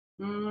 because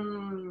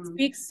it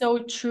speaks so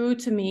true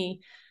to me.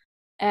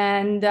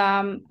 And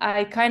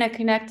I kind of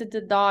connected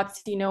the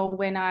dots, you know,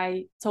 when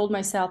I told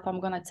myself I'm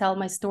going to tell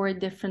my story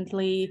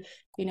differently,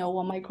 you know,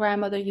 what my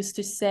grandmother used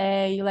to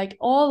say, like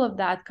all of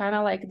that, kind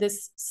of like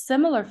this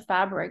similar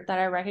fabric that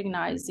I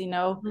recognize, you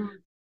know,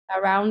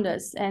 around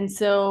us. And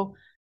so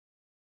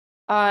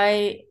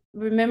I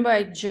remember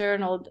I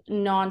journaled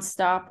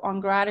nonstop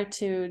on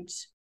gratitude,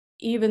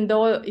 even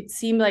though it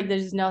seemed like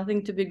there's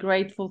nothing to be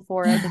grateful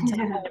for at the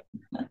time.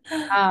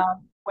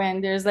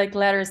 When there's like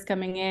letters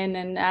coming in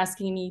and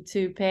asking me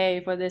to pay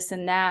for this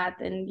and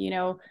that. And, you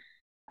know,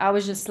 I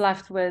was just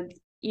left with,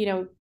 you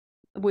know,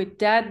 with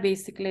that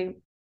basically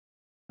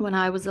when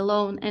I was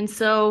alone. And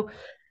so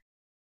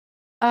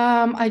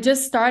I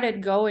just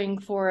started going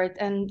for it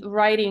and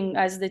writing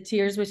as the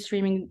tears were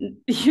streaming,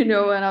 you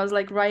know, and I was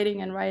like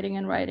writing and writing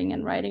and writing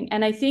and writing.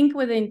 And I think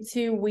within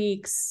 2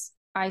 weeks,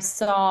 I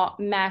saw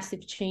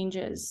massive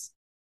changes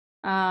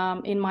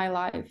in my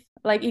life.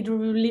 Like it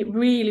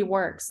really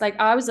works. Like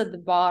I was at the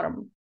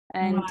bottom,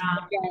 and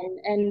Wow. again,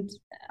 and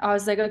I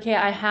was like, okay,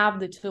 I have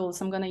the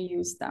tools, I'm going to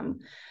use them.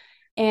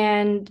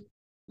 And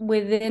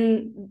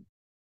within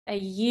a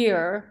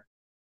year,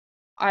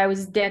 I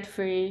was debt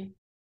free.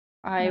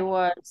 I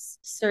was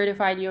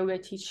certified yoga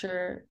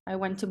teacher. I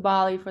went to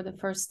Bali for the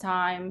first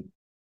time.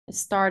 I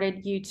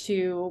started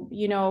YouTube,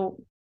 you know,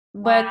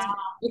 but Wow.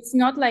 it's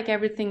not like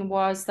everything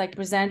was like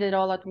presented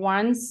all at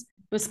once.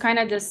 It was kind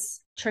of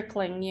this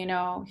trickling, you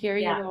know, here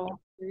you go,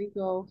 here you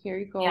go, here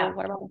you go. Yeah.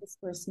 What about this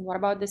person? What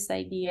about this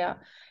idea?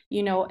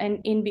 You know,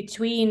 and in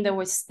between there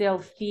was still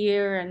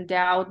fear and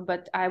doubt,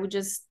 but I would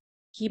just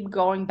keep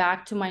going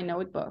back to my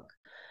notebook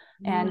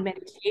and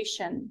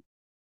meditation.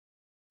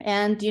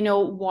 And, you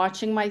know,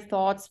 watching my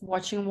thoughts,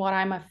 watching what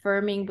I'm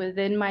affirming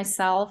within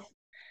myself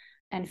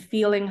and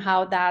feeling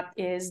how that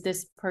is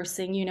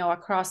dispersing, you know,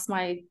 across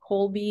my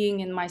whole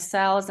being and my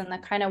cells. And I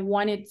kind of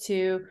wanted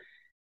to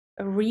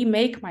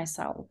remake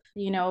myself,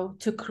 you know,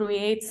 to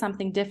create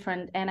something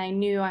different. And I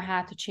knew I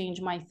had to change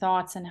my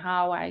thoughts and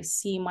how I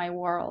see my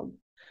world.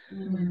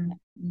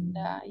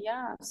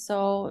 Yeah,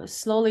 so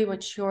slowly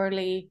but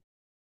surely,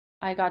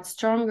 I got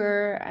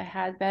stronger. I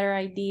had better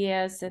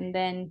ideas. And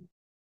then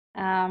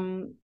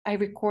I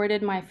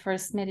recorded my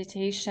first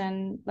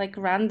meditation like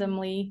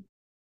randomly.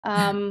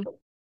 I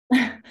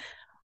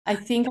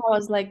think I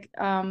was like,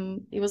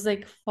 it was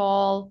like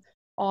fall,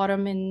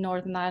 autumn in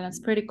Northern Ireland.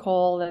 It's pretty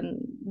cold, and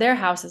their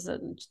houses,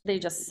 they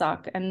just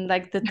suck. And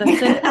like the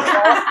thin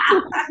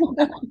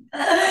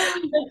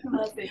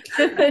walls,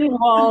 the thin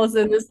walls,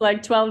 and it's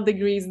like 12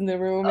 degrees in the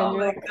room, and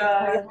you're like, oh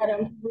my God,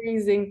 I'm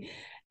freezing.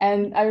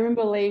 And I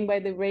remember laying by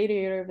the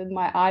radiator with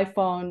my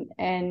iPhone,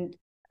 and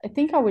I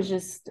think I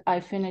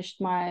finished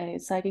my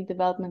psychic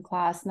development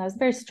class, and I was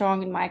very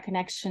strong in my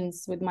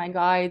connections with my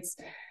guides.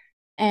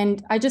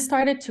 And I just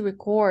started to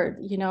record,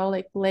 you know,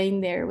 like laying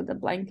there with a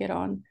blanket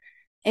on.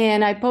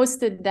 And I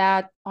posted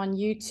that on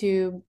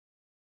YouTube.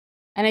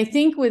 And I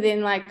think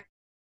within like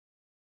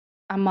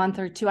a month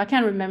or two, I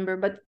can't remember,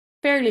 but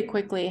fairly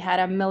quickly had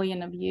 1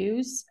 million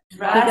views.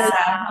 Rasa,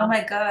 oh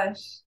my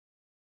gosh.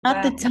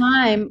 At the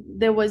time,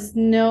 there was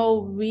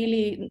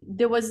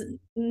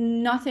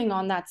nothing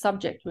on that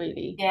subject,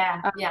 really.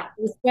 Yeah. There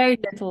was very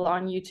little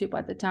on YouTube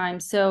at the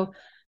time. So,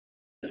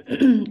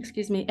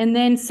 excuse me. And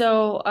then,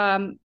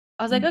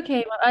 I was like,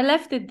 okay, well, I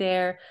left it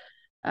there.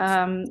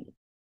 And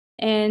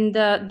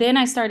then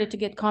I started to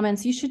get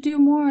comments, you should do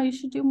more, you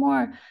should do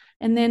more.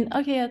 And then,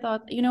 okay, I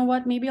thought, you know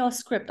what, maybe I'll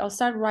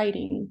start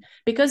writing.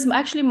 Because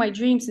actually my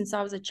dream since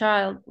I was a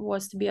child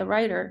was to be a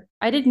writer.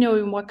 I didn't know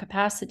in what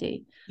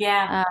capacity.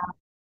 Yeah.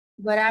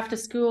 But after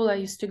school, I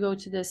used to go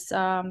to this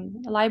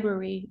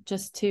library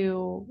just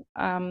to,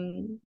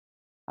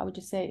 how would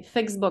you say,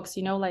 fix books,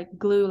 you know, like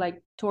glue,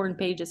 like torn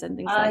pages and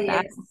things like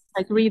that.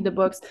 Like read the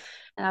books.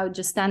 And I would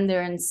just stand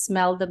there and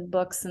smell the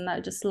books. And I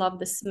just love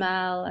the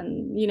smell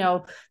and, you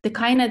know,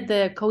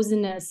 the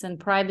coziness and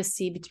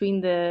privacy between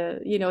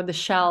the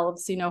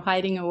shelves, you know,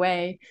 hiding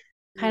away.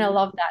 Kind of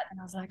love that. And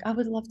I was like, I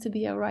would love to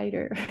be a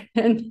writer.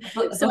 And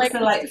so books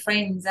are like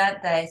friends,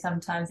 aren't they?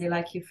 Sometimes they're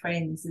like your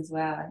friends as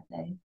well, aren't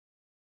they?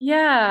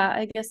 Yeah,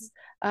 I guess.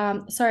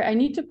 Sorry, I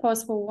need to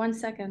pause for 1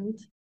 second.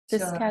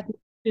 This cat needs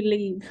to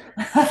leave.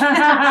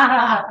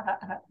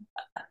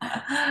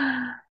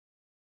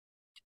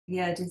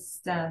 Yeah,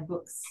 just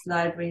books,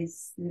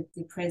 libraries,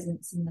 the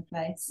presence in the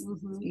place.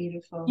 It's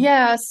beautiful.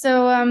 Yeah,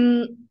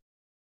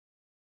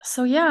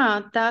 so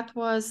yeah, that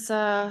was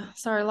sorry,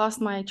 I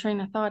lost my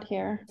train of thought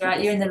here.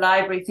 Right, you're in the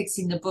library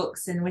fixing the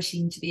books and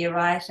wishing to be a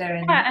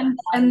writer.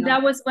 And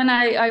that was when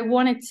I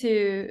wanted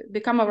to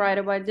become a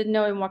writer, but I didn't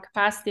know in what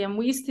capacity. And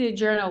we used to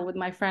journal with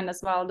my friend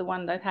as well, the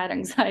one that had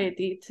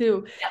anxiety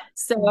too. Yeah.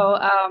 So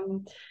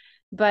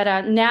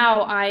but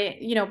now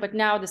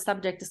now the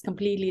subject is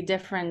completely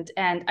different,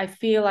 and I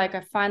feel like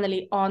I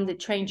finally on the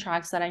train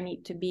tracks that I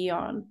need to be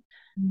on.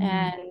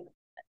 And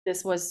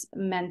this was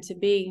meant to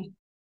be.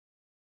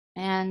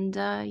 And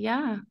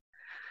yeah.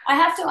 I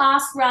have to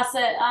ask,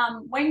 Rasa,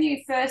 when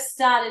you first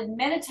started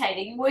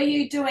meditating, were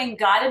you doing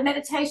guided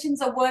meditations,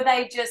 or were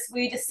you just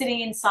sitting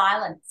in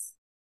silence?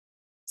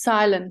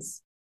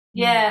 Silence.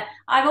 Yeah.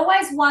 I've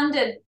always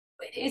wondered,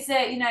 is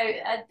there, you know,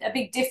 a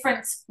big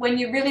difference when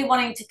you're really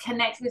wanting to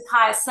connect with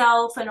higher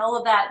self and all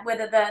of that,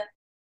 whether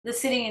the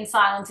sitting in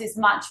silence is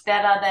much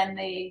better than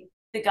the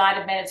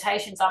guided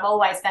meditations? I've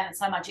always found it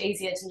so much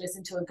easier to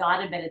listen to a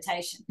guided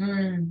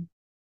meditation.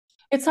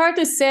 It's hard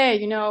to say,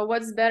 you know,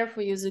 what's better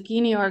for you,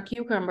 zucchini or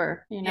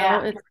cucumber, you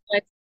know,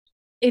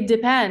 it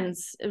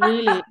depends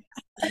really.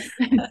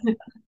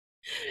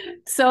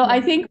 So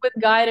I think with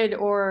guided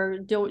or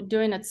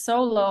doing it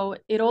solo,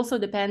 it also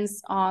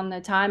depends on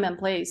the time and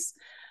place.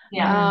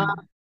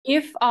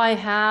 If I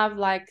have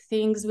like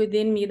things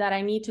within me that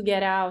I need to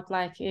get out,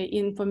 like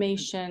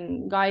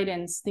information,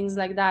 guidance, things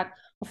like that,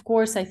 of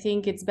course, I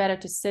think it's better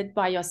to sit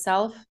by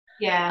yourself.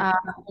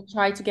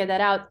 Try to get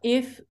that out.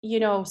 If, you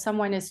know,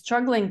 someone is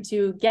struggling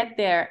to get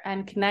there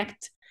and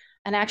connect,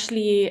 and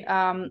actually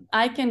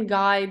I can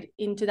guide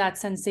into that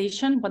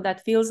sensation, what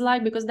that feels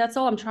like, because that's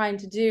all I'm trying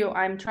to do.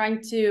 I'm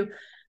trying to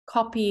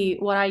copy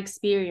what I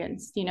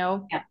experienced, you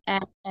know,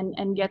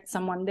 and get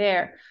someone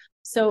there.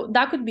 So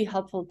that could be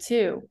helpful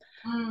too.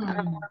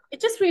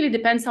 It just really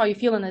depends how you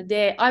feel in a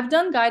day. I've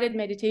done guided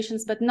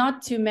meditations, but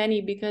not too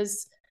many,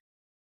 because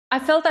I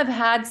felt I've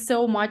had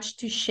so much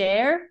to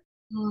share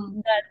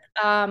that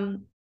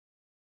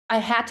I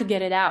had to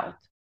get it out.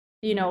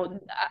 You know,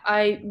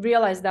 I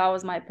realized that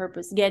was my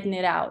purpose, getting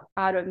it out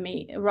of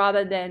me,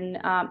 rather than,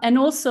 and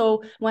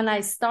also when I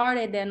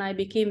started, then I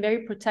became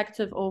very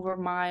protective over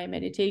my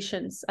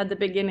meditations at the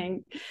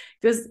beginning,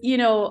 because, you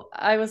know,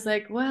 I was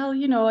like, well,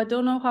 you know, I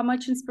don't know how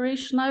much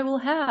inspiration I will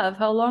have,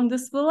 how long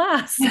this will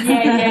last.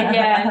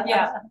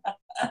 Yeah.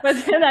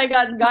 But then I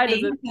got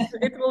guided.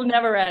 It will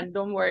never end.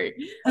 Don't worry.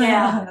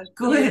 Yeah,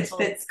 good. Beautiful.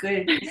 That's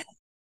good.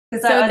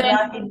 Because So I was then-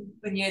 laughing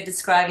when you're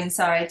describing,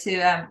 sorry,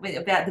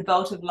 about the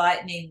bolt of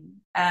lightning.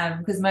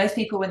 Because most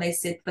people, when they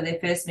sit for their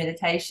first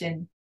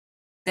meditation,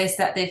 they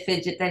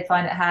fidget, they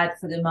find it hard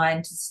for the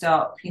mind to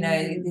stop. You know,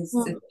 there's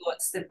the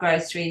thoughts, the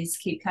groceries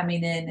keep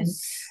coming in,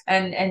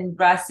 and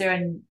Rasa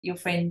and your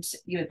friend,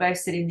 you were both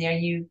sitting there,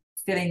 and you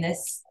feeling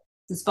this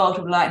bolt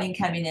of lightning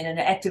coming in and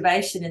an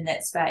activation in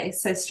that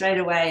space. So straight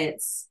away,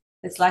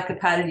 it's like a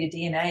part of your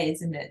DNA,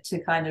 isn't it,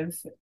 to kind of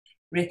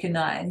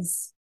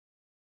recognize.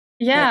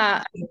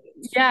 Yeah.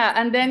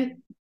 And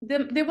then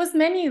there was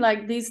many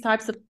like these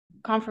types of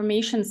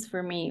confirmations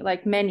for me,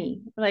 like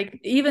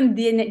even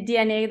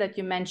DNA that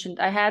you mentioned.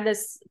 I had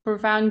this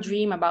profound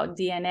dream about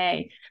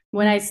DNA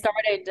when I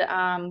started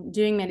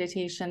doing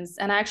meditations,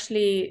 and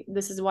actually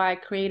this is why I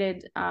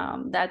created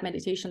that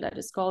meditation that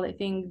is called, I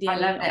think, DNA I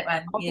love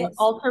that one. Yes.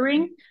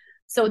 altering.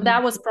 So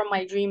that was from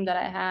my dream that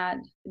I had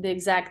the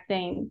exact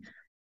thing.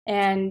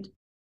 And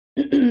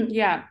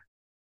yeah,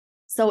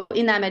 so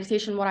in that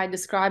meditation, what I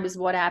describe is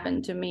what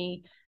happened to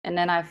me. And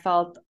then I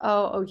felt,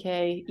 oh,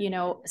 okay, you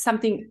know,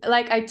 something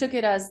like I took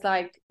it as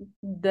like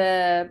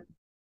the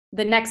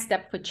next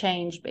step for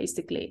change,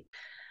 basically.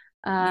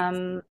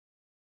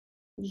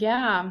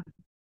 Yeah.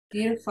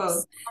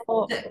 Beautiful.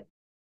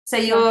 So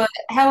you're,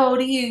 how old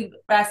are you,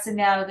 Rasa,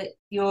 now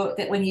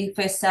that when you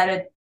first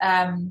started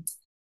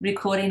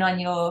recording on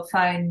your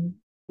phone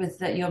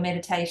with your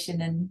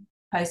meditation and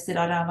posted it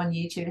on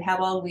YouTube? How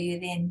old were you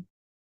then?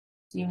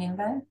 Do you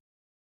remember?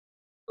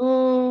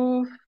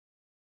 Oh,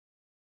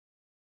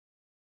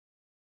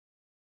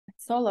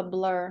 it's all a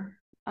blur.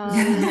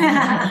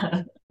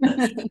 The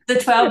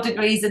 12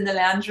 degrees in the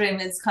lounge room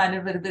is kind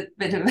of a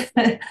bit of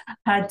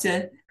hard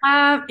to.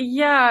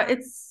 Yeah,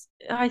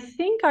 I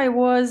think I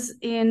was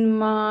in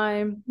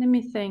my, let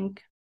me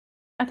think.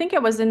 I think I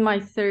was in my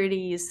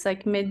 30s,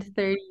 like mid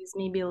 30s,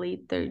 maybe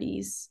late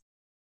 30s.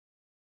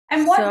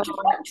 And what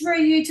drew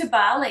you to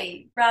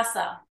Bali,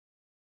 Rasa?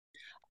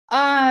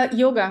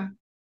 Yoga,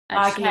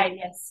 actually. Okay,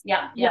 yes.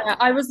 Yeah.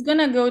 I was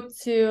gonna go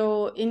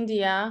to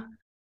India,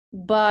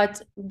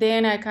 but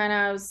then I kind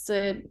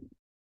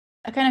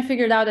of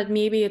figured out that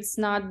maybe it's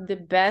not the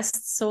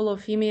best solo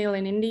female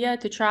in India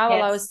to travel.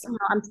 Yes.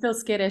 I'm still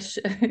skittish.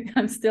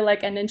 I'm still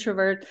like an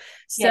introvert.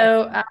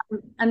 So,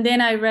 and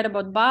then I read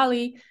about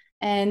Bali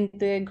and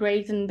the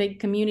great and big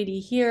community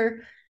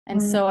here.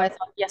 And so I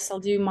thought, yes, I'll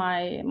do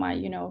my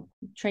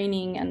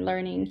training and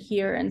learning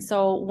here. And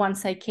so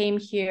once I came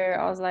here,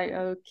 I was like,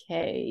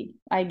 okay,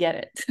 I get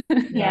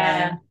it.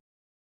 Yeah.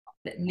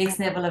 Next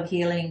level of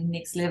healing,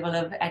 next level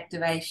of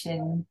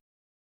activation.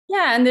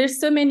 Yeah, and there's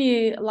so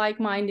many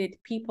like-minded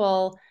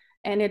people,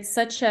 and it's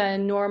such a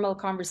normal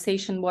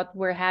conversation what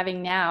we're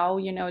having now.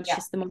 You know, it's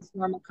just the most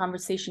normal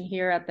conversation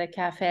here at the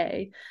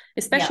cafe,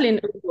 especially in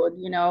Ubud.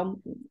 You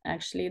know,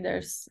 actually,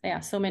 there's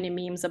so many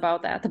memes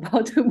about that,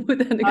 about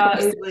Ubud and the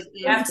Ubud,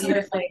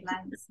 absolutely.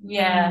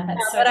 Yeah,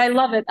 but I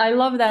love it. I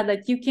love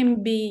that you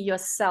can be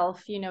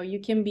yourself. You know,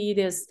 you can be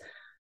this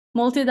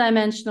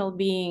multidimensional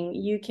being.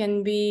 You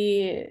can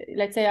be,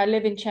 let's say I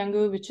live in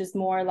Canggu, which is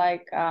more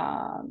like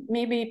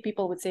maybe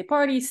people would say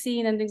party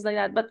scene and things like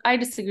that, but I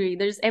disagree.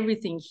 There's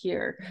everything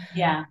here.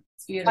 Yeah,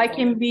 it's beautiful. I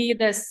can be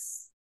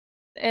this,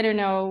 I don't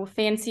know,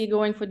 fancy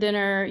going for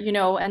dinner, you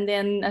know, and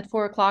then at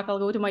 4 o'clock I'll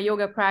go to my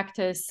yoga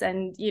practice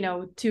and, you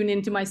know, tune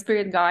into my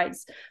spirit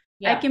guides.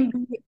 I can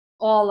be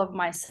all of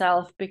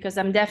myself because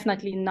I'm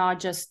definitely not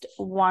just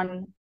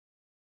one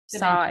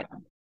side.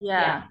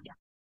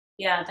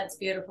 Yeah, that's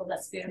beautiful.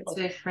 That's beautiful.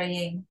 It's very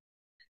freeing.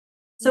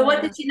 So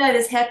what did you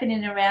notice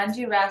happening around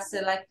you,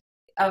 Rasa? Like,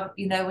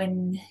 you know,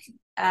 when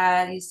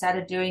you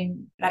started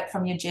doing, like,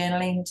 from your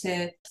journaling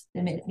to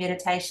the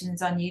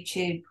meditations on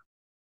YouTube,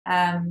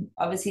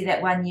 obviously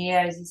that 1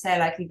 year, as you say,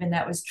 like, even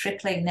that was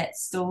trickling,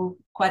 that's still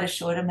quite a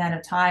short amount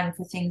of time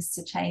for things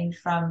to change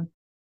from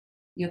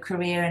your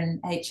career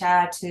in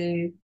HR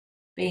to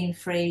being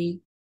free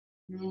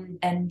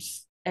and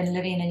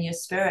living in your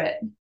spirit.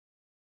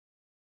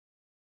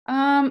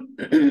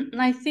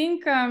 I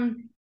think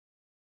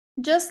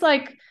just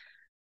like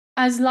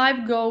as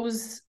life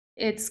goes,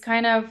 it's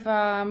kind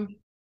of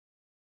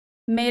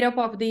made up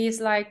of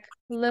these like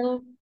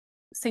little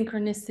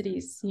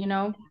synchronicities, you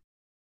know.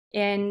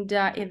 and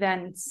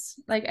events.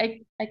 Like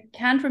I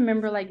can't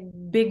remember like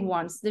big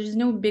ones. There's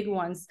no big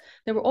ones.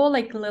 They were all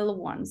like little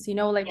ones, you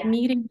know, like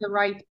meeting the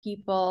right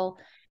people,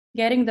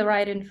 getting the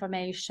right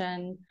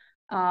information,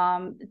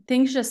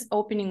 things just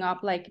opening up,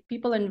 like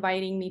people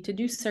inviting me to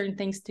do certain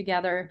things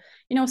together,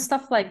 you know,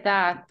 stuff like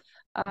that.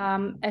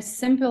 As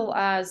simple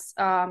as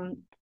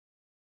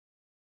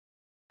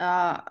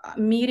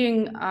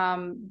meeting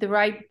the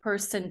right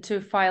person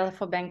to file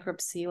for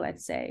bankruptcy,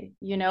 let's say,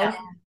 you know,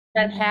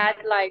 that had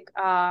like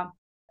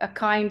a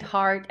kind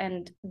heart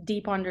and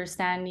deep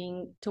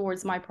understanding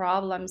towards my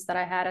problems that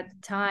I had at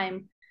the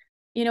time.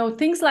 You know,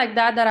 things like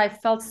that, that I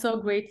felt so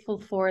grateful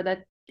for,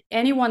 that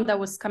anyone that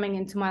was coming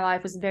into my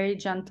life was very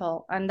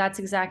gentle. And that's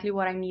exactly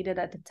what I needed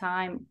at the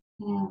time.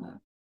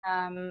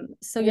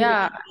 So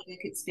yeah.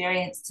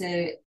 Experience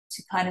to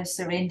kind of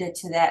surrender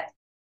to that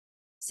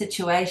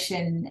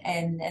situation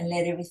and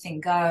let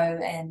everything go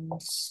and,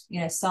 you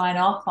know, sign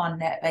off on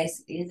that,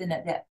 basically, isn't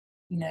it? That,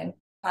 you know,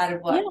 part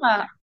of what.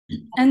 Yeah.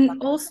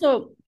 And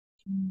also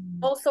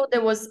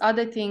there was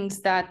other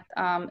things that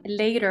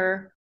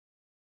later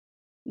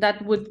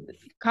that would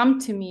come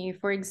to me.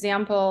 For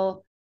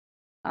example,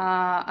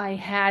 I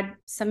had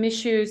some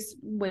issues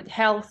with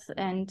health,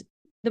 and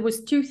there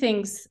was two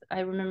things I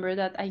remember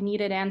that I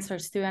needed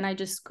answers to, and I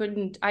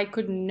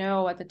couldn't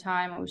know at the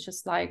time. I was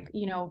just like,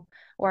 you know,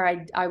 or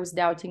I was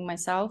doubting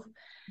myself.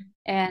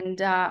 And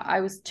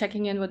I was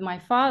checking in with my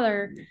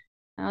father.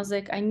 I was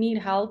like, I need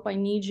help. I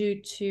need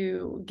you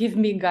to give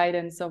me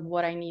guidance of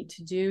what I need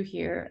to do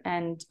here.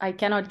 And I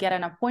cannot get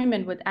an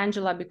appointment with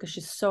Angela because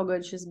she's so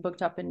good. She's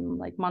booked up in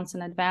like months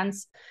in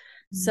advance.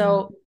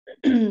 So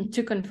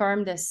to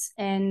confirm this.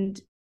 And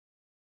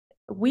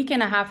a week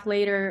and a half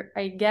later,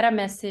 I get a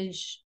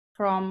message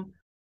from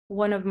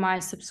one of my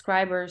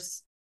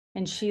subscribers,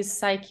 and she's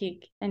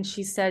psychic. And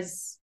she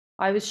says,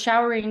 I was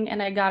showering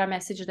and I got a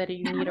message that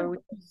you need a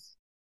reading.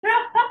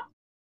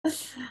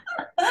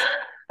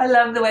 I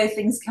love the way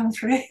things come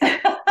through.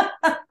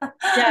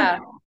 Yeah.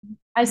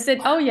 I said,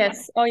 oh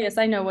yes,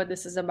 I know what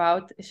this is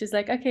about. She's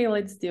like, okay,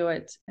 let's do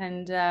it.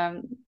 And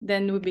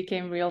then we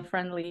became real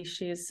friendly.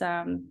 She's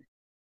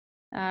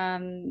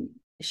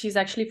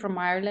actually from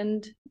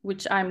Ireland,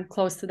 which I'm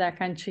close to that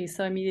country,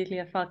 so immediately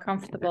I felt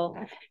comfortable.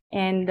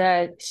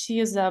 And she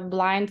is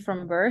blind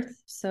from birth,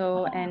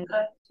 so and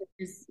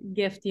this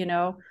gift, you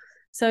know.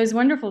 So it's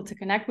wonderful to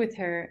connect with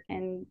her,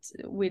 and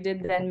we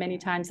did then many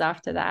times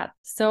after that.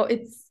 So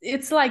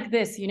it's like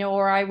this, you know,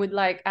 or I would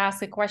like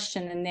ask a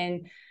question and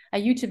then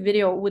a YouTube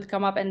video would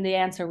come up and the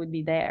answer would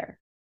be there.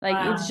 Like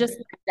it's just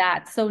like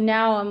that. So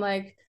now I'm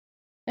like,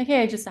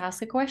 okay, I just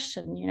ask a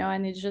question, you know,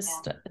 and it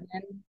just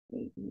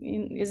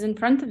is in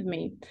front of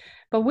me.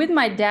 But with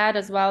my dad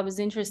as well, it was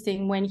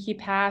interesting. When he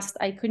passed,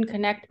 I couldn't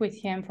connect with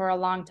him for a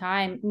long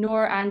time,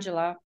 nor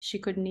Angela. She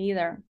couldn't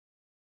either.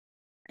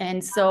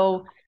 And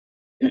so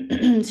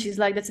she's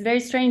like, that's very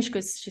strange,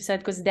 because she said,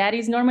 because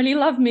daddies normally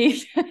love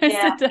me.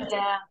 You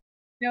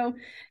know,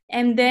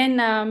 and then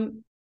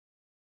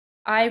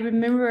I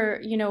remember,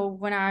 you know,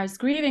 when I was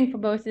grieving for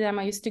both of them,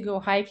 I used to go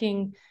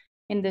hiking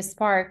in this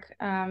park.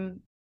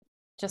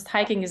 Just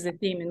hiking is the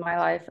theme in my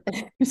life.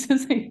 I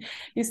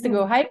used to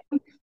go hiking,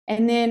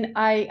 and then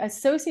I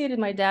associated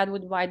my dad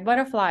with white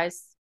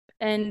butterflies.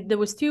 And there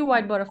was two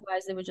white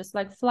butterflies that were just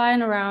like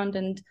flying around,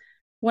 and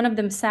one of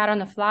them sat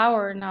on a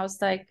flower, and I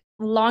was like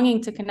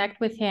longing to connect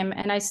with him.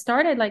 And I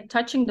started like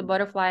touching the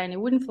butterfly, and it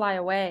wouldn't fly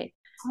away.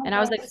 And I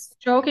was like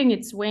stroking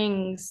its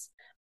wings,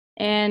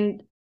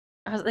 and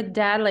I was like,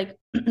 Dad, like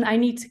I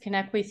need to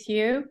connect with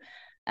you.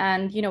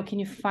 And, you know, can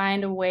you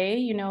find a way,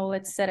 you know,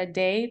 let's set a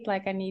date,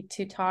 like I need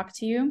to talk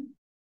to you.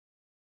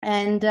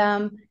 And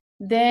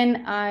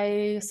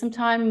then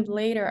sometime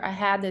later, I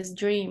had this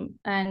dream.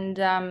 And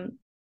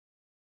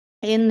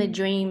in the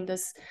dream,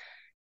 this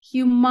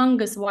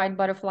humongous white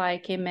butterfly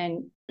came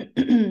in.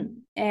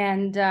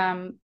 And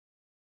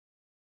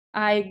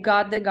I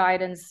got the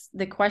guidance,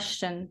 the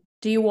question,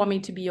 do you want me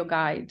to be your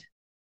guide?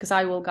 Because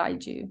I will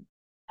guide you.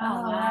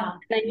 Oh, wow.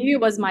 And I knew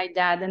it was my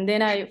dad. And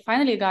then I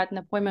finally got an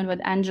appointment with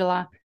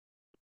Angela.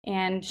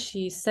 And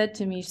she said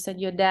to me, she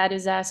said, your dad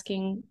is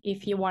asking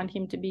if you want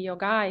him to be your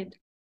guide.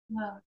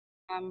 Wow.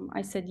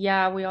 I said,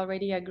 yeah, we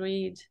already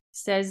agreed.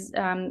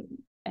 And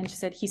she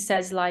said, he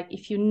says, like,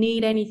 if you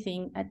need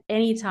anything at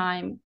any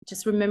time,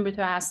 just remember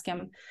to ask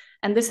him.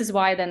 And this is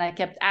why then I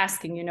kept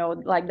asking, you know,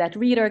 like that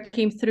reader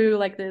came through,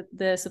 like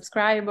the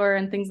subscriber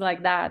and things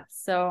like that.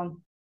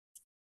 So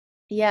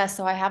yeah,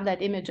 so I have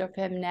that image of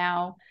him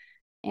now.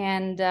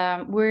 And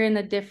we're in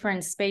a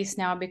different space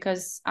now,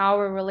 because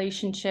our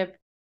relationship,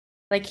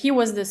 like he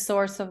was the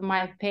source of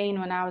my pain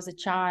when I was a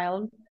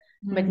child,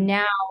 but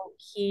now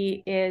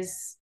he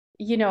is,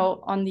 you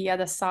know, on the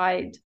other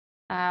side,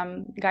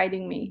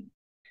 guiding me.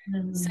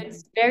 So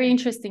it's very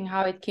interesting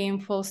how it came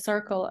full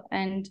circle.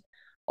 And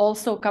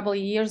also a couple of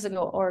years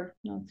ago, or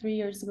no, 3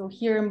 years ago,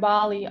 here in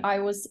Bali, I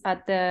was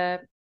at I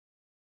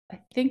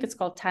think it's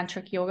called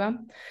Tantric Yoga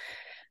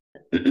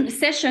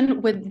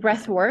session with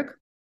breath work.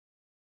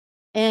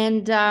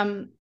 And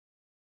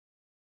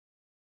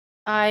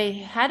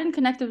I hadn't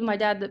connected with my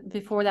dad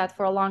before that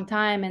for a long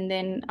time. And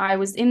then I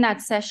was in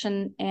that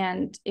session,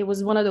 and it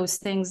was one of those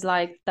things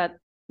like that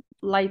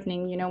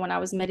lightning, when I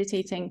was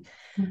meditating,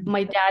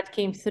 my dad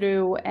came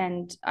through,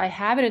 and I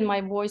have it in my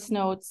voice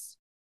notes,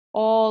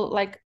 all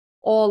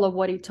of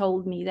what he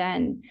told me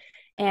then.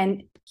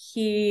 And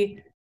he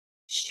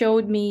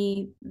showed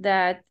me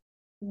that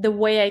the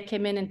way I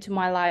came into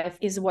my life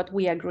is what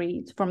we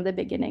agreed from the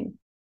beginning.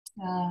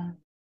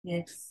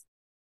 Yes.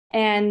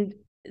 And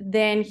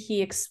then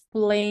he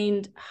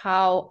explained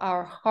how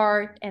our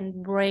heart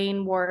and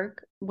brain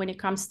work when it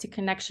comes to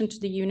connection to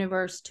the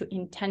universe, to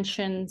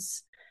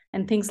intentions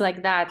and things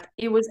like that.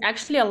 It was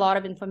actually a lot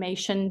of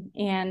information,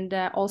 and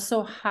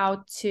also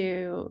how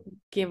to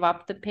give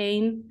up the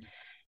pain.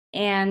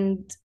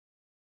 And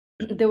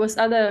there was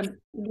other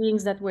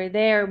beings that were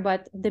there,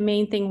 but the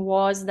main thing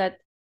was that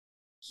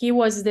he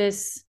was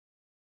this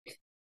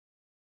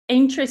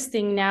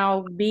interesting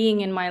now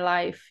being in my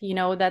life,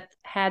 that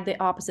had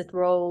the opposite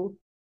role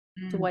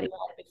to what he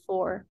had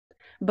before.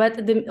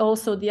 But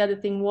also the other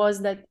thing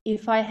was that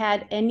if I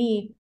had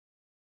any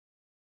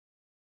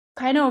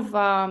kind of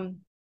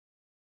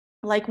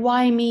like,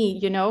 why me,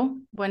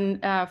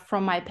 when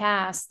from my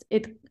past,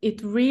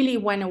 it really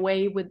went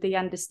away with the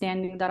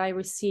understanding that I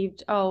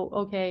received. Oh,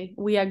 okay,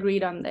 we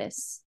agreed on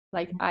this.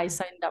 Like, I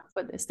signed up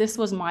for this. This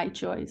was my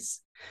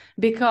choice,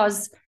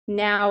 because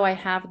now I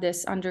have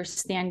this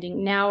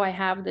understanding. Now I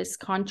have this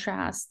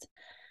contrast.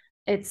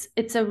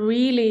 It's a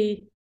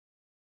really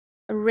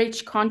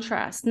rich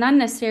contrast, not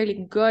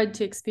necessarily good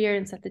to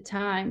experience at the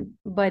time,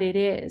 but it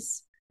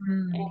is.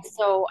 And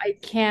so I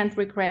can't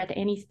regret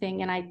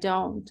anything, and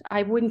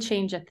I wouldn't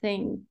change a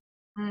thing.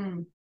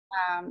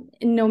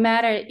 No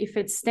matter if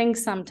it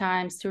stinks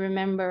sometimes to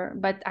remember,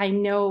 but I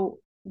know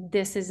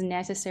this is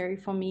necessary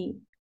for me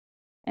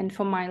and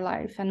for my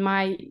life and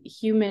my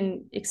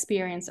human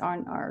experience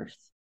on earth.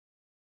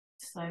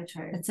 So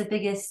true. It's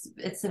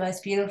the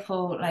most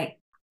beautiful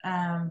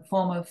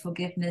form of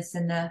forgiveness,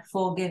 and the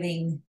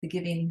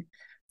giving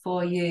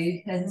for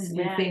you, as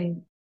we've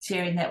been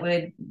sharing that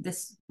word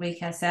this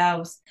week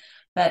ourselves.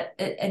 But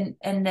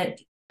and that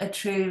a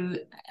true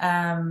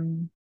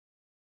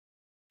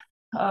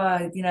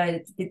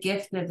the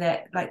gift of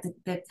that, like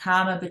the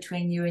karma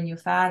between you and your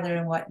father,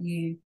 and what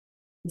you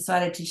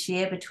decided to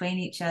share between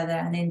each other,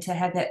 and then to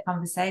have that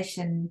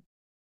conversation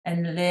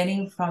and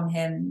learning from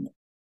him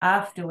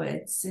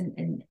afterwards,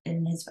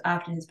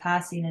 after his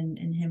passing,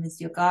 and him as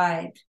your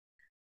guide.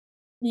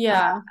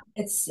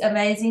 It's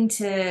amazing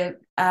to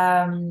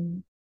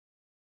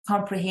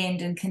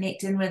comprehend and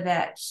connect in with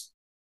that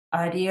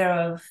idea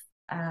of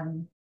I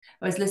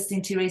was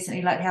listening to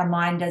recently, like how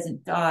mind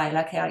doesn't die,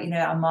 like how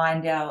our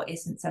mind, our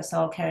essence, our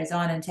soul carries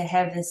on, and to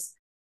have this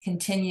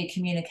continued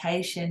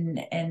communication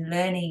and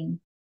learning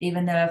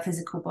even though our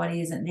physical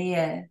body isn't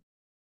there.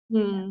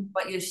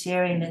 What you're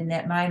sharing in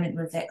that moment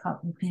with that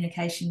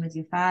communication with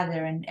your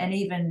father, and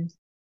even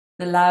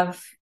the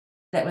love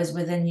that was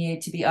within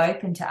you to be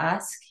open to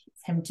ask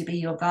him to be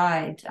your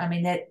guide. I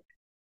mean, that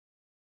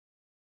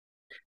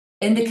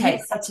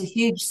indicates such a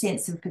huge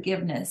sense of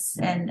forgiveness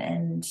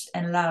and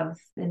love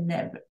in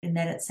that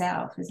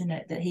itself, isn't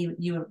it? That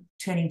you were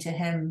turning to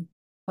him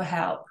for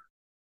help.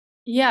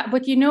 Yeah,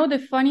 but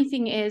the funny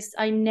thing is,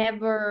 I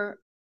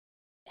never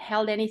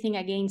held anything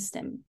against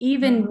him,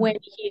 even when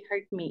he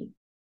hurt me.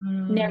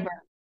 Never.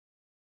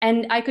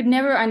 And I could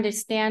never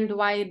understand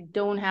why I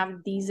don't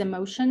have these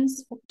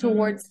emotions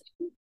towards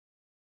him.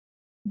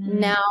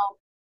 Now,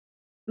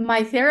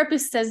 my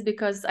therapist says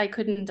because I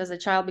couldn't as a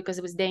child, because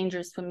it was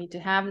dangerous for me to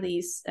have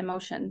these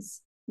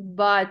emotions.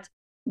 But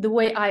the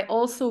way I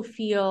also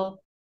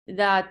feel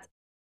that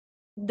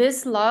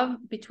this love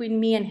between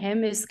me and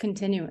him is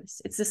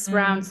continuous. It's this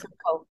round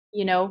circle,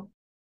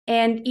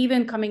 and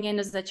even coming in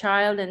as a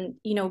child and,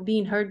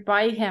 being hurt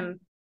by him,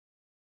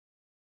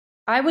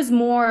 I was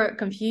more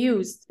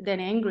confused than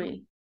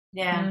angry.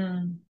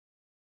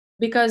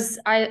 Because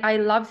I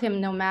love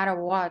him no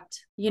matter what.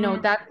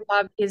 That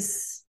love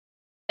is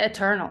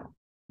eternal.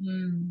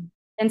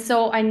 And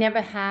so I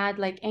never had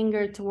like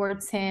anger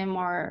towards him,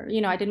 or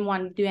I didn't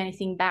want to do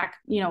anything back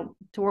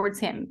towards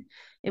him.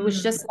 It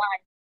was just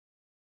like,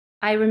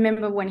 I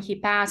remember when he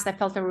passed, I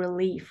felt a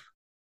relief.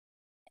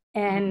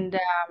 And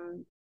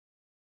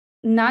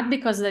not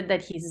because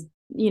that he's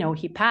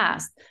he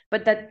passed,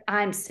 but that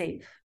I'm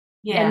safe.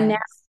 And now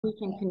we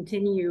can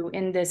continue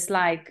in this,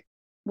 like,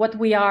 what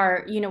we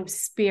are,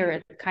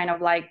 spirit kind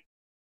of like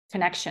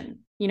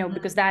connection,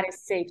 because that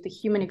is safe. The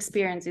human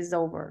experience is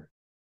over.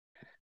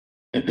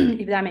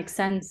 If that makes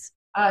sense.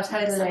 Oh,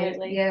 totally.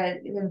 Absolutely. Yeah,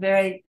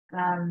 very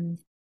the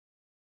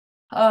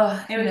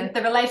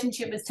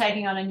relationship was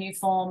taking on a new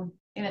form,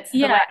 and it's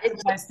the way it's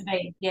supposed to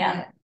be.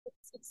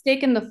 It's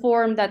taken the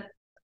form that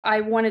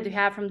I wanted to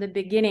have from the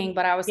beginning,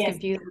 but I was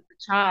confused as a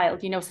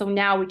child, so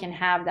now we can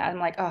have that. I'm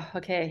like, oh,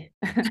 okay.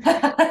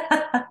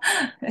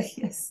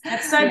 Yes.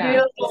 That's so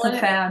beautiful. It's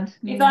profound.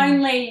 If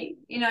only,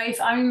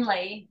 if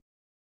only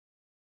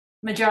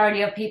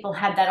majority of people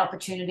had that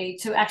opportunity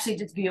to actually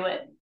just view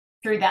it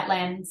through that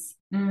lens,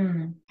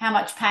 how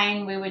much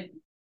pain we would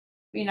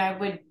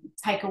would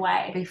take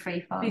away, Be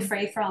free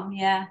from.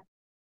 Yeah.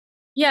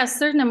 Yeah,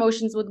 certain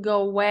emotions would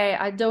go away.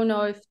 I don't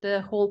know if the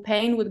whole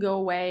pain would go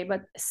away,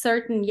 but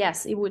certain,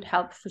 yes, it would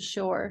help for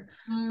sure.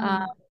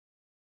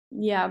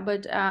 Yeah,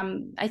 but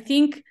I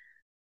think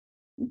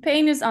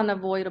pain is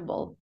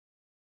unavoidable.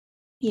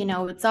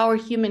 It's our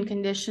human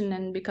condition,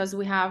 and because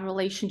we have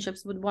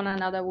relationships with one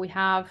another, we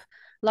have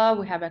love,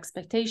 we have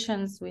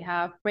expectations, we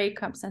have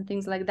breakups and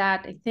things like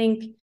that. I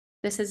think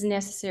this is a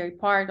necessary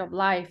part of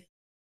life,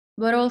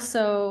 but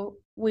also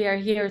we are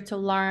here to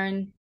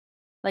learn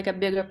like a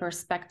bigger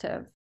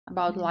perspective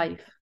about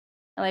life.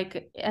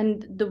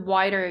 And the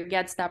wider it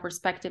gets that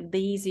perspective, the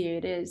easier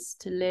it is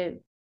to live.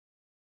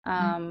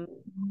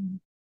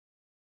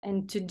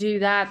 And to do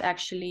that,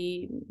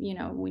 actually,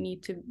 we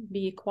need to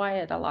be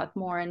quiet a lot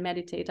more and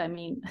meditate.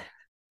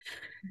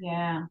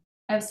 Yeah,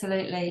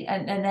 absolutely.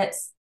 And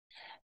that's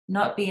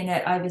not be in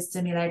that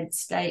overstimulated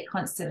state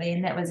constantly.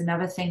 And that was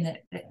another thing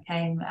that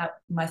came up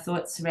in my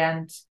thoughts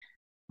around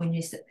when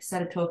you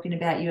started talking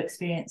about your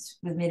experience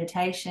with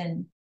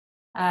meditation.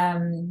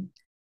 To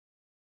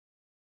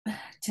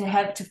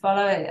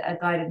follow a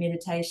guided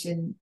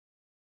meditation,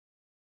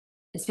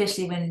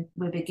 especially when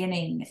we're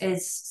beginning,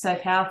 is so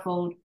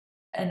powerful,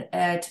 and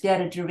to be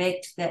able to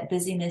direct that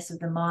busyness of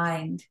the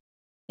mind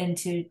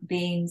into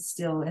being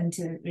still,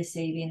 into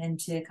receiving,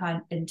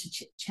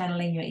 into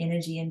channeling your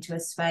energy into a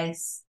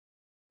space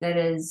that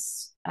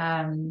is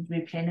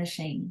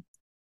replenishing.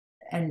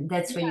 And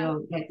that's where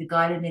your the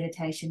guided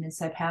meditation is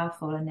so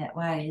powerful in that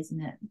way, isn't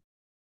it?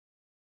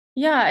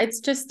 Yeah,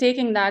 it's just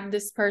taking that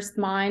dispersed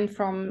mind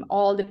from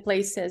all the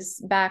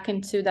places back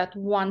into that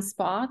one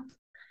spot.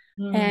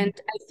 And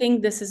I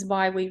think this is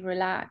why we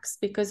relax,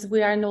 because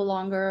we are no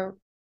longer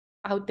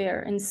out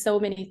there in so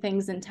many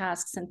things and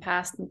tasks and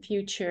past and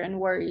future and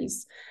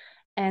worries.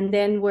 And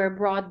then we're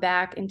brought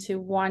back into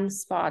one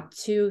spot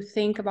to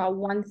think about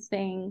one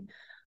thing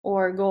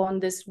or go on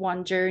this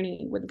one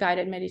journey with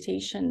guided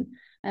meditation.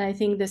 And I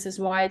think this is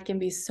why it can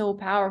be so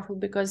powerful,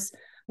 because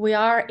we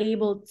are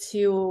able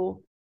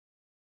to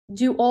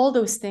do all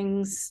those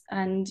things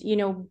and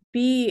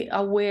be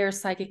aware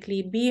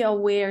psychically, be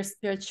aware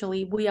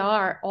spiritually. We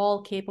are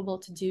all capable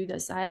to do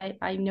this.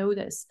 I know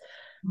this.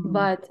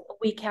 But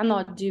we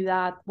cannot do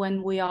that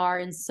when we are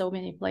in so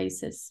many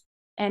places,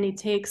 and it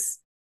takes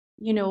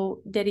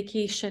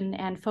dedication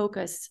and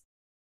focus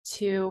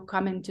to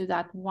come into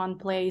that one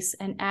place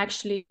and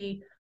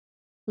actually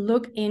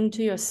look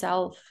into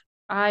yourself.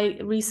 I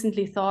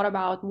recently thought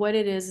about what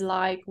it is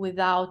like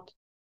without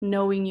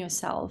knowing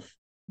yourself.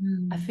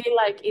 I feel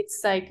like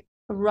it's like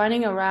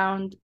running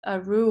around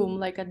a room,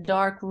 like a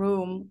dark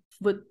room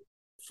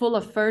full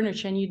of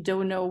furniture, and you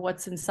don't know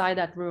what's inside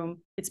that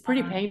room. It's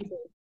pretty painful,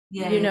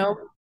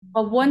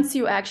 But once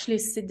you actually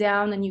sit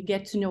down and you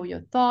get to know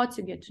your thoughts,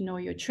 you get to know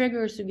your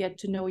triggers, you get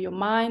to know your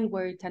mind,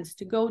 where it tends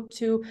to go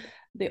to,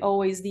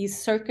 always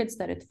these circuits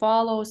that it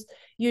follows.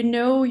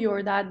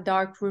 You're that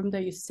dark room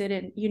that you sit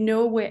in.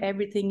 Where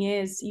everything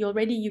is.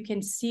 You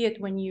can see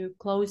it when you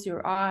close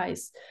your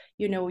eyes.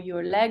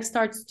 Your leg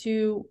starts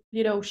to,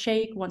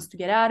 shake, wants to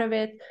get out of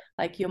it.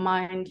 Like your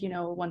mind,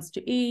 wants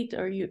to eat,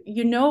 or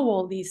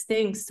all these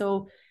things.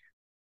 So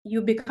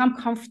you become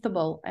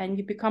comfortable, and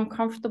you become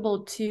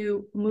comfortable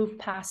to move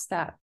past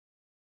that.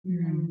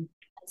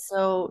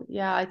 So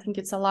yeah, I think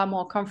it's a lot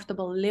more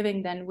comfortable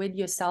living than with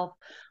yourself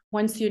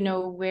once you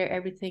know where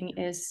everything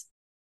is,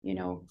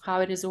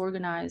 how it is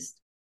organized.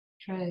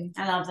 True.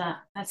 I love that.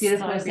 That's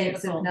beautiful so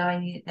sense of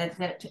knowing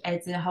that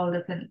adds a whole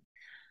different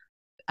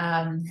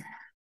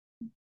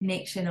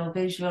connection or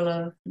visual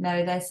of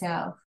know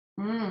thyself.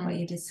 What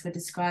you just were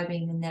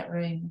describing in that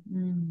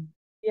room.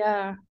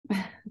 Yeah.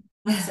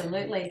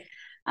 Absolutely.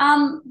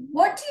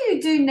 What do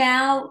you do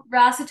now,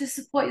 Rasa, to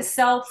support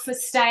yourself for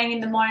staying in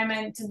the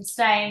moment and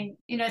staying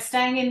in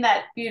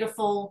that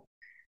beautiful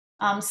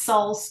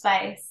soul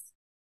space?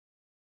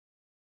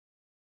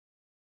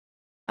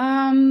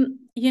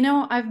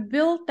 I've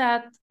built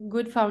that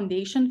good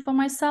foundation for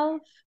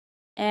myself,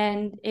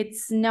 and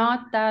it's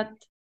not that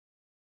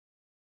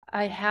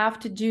I have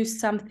to do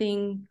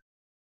something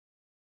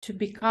to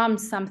become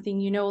something,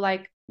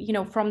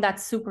 from that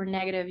super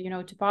negative,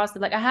 to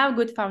positive. Like I have a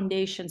good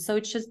foundation. So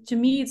it's just, to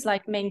me, it's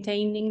like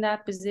maintaining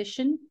that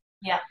position.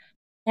 Yeah.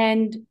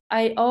 And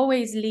I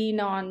always lean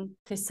on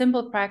the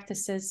simple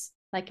practices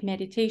like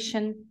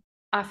meditation.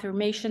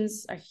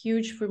 Affirmations are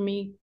huge for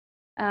me.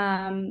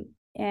 And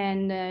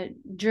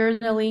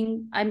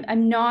journaling.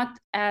 I'm not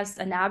as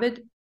an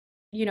avid,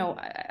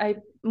 I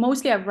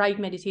mostly write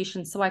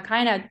meditation. So I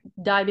kind of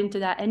dive into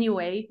that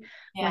anyway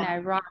when I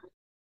write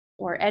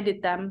or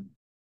edit them.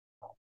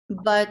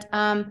 But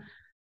I'm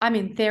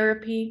in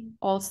therapy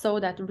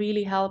also, that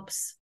really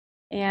helps.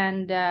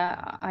 And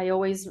I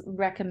always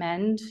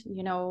recommend,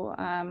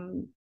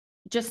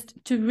 just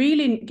to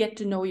really get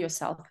to know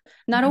yourself,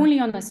 not only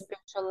on a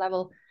spiritual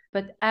level,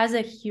 but as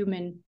a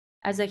human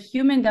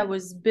that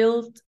was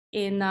built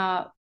in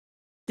a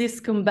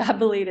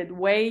discombobulated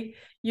way,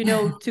 to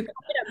kind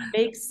of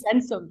make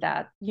sense of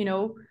that,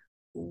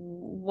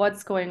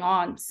 what's going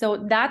on. So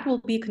that will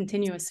be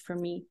continuous for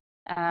me.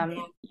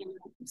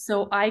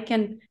 So I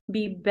can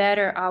be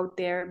better out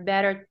there,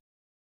 better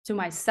to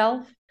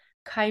myself,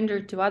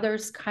 kinder to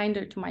others,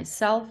 kinder to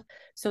myself.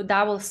 So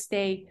that will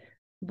stay.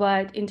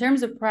 But in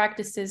terms of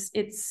practices,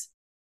 it's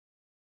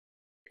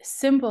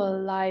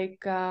simple, like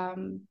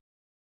Thich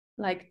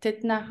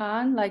Nhat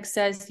Hanh like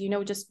says,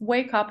 just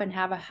wake up and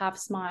have a half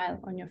smile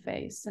on your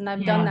face. And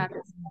I've done that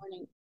this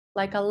morning,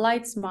 like a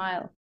light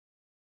smile.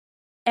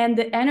 And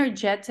the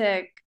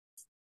energetic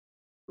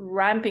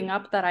ramping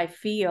up that I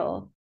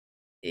feel,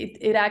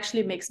 it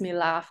actually makes me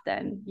laugh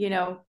then,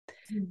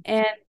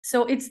 And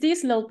so it's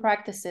these little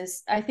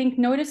practices. I think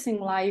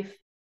noticing life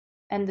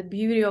and the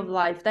beauty of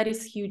life, that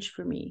is huge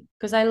for me,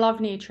 because I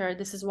love nature.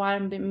 This is why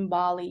I'm in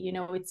Bali.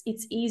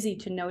 It's easy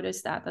to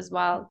notice that as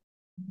well.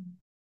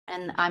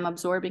 And I'm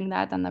absorbing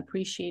that and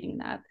appreciating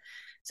that.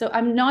 So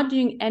I'm not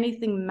doing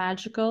anything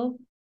magical.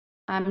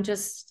 I'm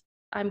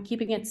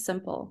keeping it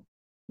simple,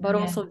 but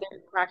also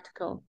very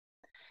practical.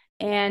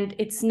 And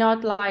it's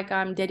not like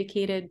I'm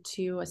dedicated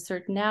to a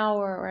certain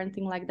hour or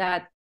anything like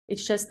that.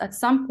 It's just at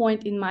some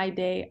point in my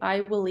day,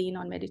 I will lean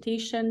on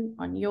meditation,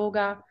 on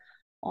yoga,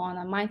 on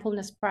a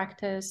mindfulness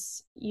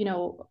practice,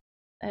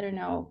 I don't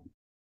know,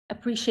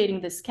 appreciating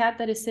this cat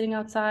that is sitting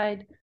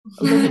outside,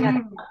 looking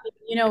at,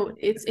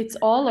 it's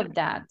all of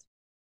that,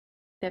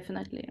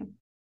 definitely.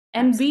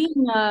 And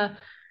being,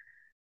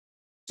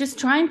 just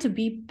trying to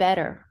be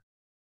better,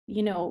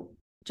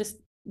 just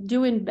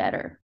doing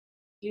better.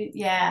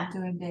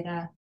 Doing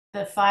better.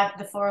 The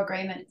 4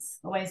 agreements: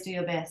 always do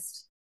your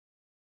best.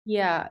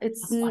 Yeah,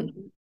 it's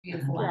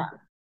beautiful one.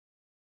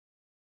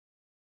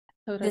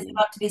 Totally. There's a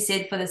lot to be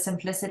said for the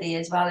simplicity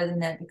as well,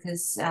 isn't it?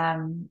 Because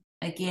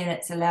again,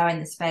 it's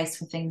allowing the space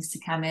for things to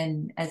come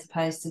in as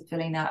opposed to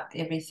filling up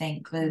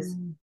everything with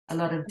a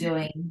lot of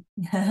doing.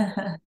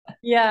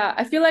 Yeah,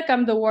 I feel like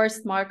I'm the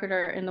worst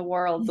marketer in the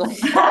world. I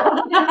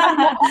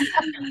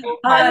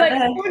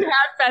don't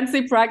have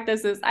fancy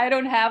practices. I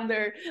don't have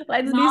their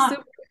let's be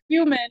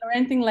superhuman or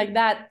anything like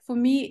that. For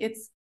me,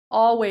 it's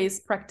always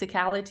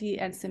practicality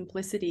and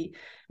simplicity,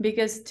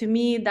 because to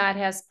me that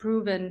has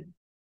proven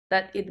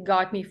that it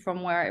got me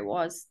from where I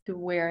was to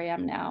where I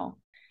am now.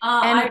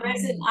 I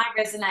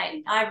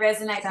resonate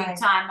big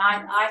time.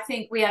 I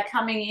think we are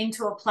coming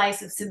into a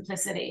place of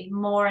simplicity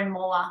more and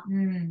more.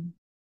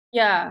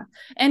 Yeah,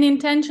 and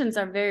intentions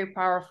are very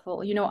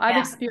powerful. I've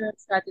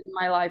experienced that in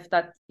my life,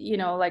 that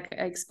like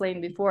I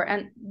explained before,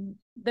 and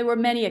there were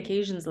many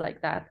occasions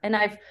like that. And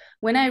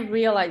when I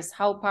realized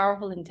how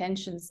powerful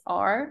intentions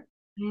are,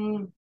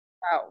 very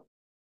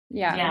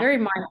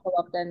mindful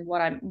of then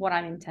what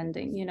I'm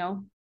intending,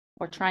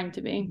 or trying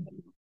to be.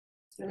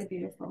 It's really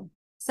beautiful.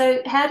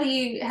 So how do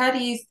you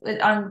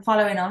I'm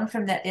following on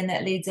from that, then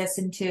that leads us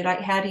into,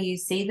 like, how do you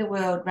see the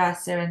world,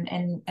 Rasa,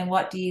 and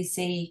what do you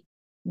see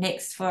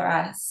next for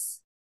us?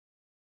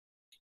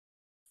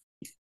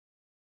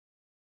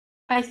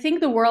 I think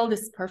the world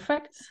is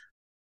perfect.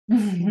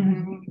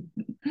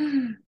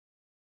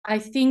 I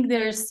think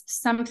there's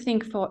something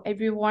for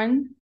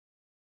everyone.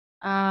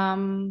 I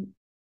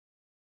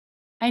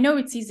know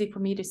it's easy for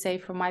me to say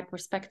from my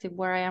perspective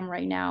where I am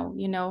right now,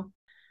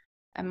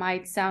 I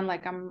might sound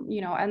like I'm,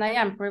 and I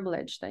am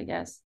privileged, I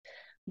guess.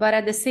 But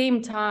at the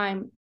same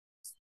time,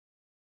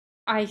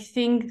 I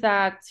think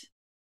that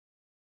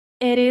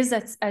it is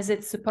as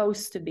it's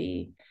supposed to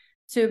be,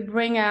 to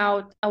bring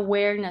out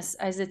awareness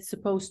as it's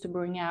supposed to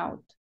bring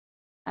out.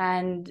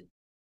 And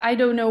I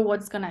don't know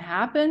what's going to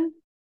happen,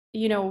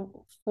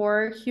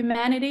 for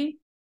humanity,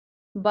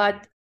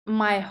 but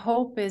my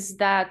hope is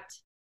that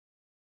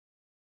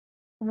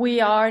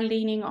we are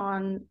leaning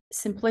on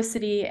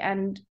simplicity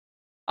and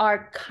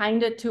are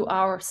kinder to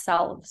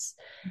ourselves,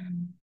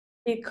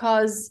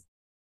 because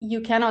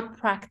you cannot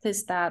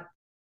practice that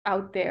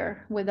out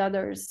there with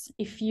others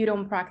if you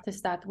don't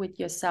practice that with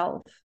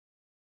yourself.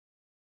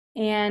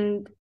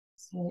 And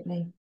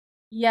absolutely,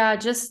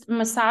 just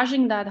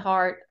massaging that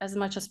heart as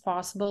much as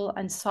possible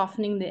and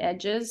softening the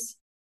edges,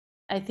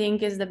 I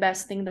think, is the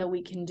best thing that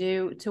we can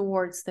do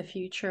towards the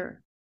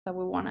future that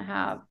we want to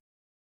have.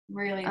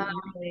 Really,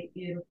 really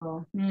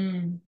beautiful.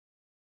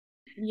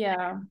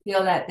 Yeah, I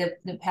feel that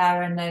the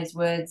power in those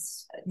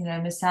words,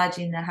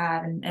 massaging the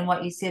heart, and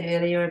what you said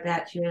earlier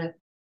about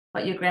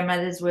what your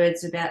grandmother's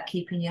words about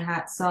keeping your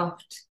heart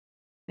soft.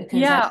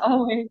 Because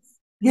always.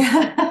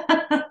 Yeah.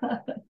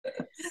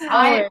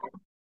 I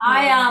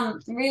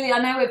really, I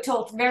know we've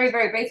talked very,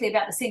 very briefly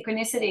about the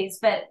synchronicities,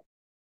 but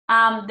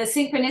the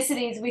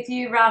synchronicities with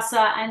you,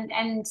 Rasa,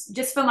 and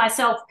just for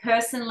myself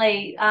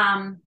personally,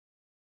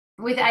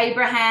 with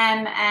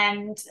Abraham,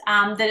 and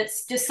that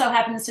it's just so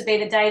happens to be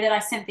the day that I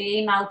sent the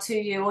email to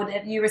you, or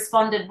that you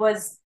responded,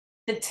 was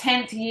the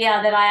 10th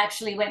year that I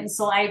actually went and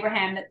saw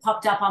Abraham, that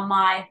popped up on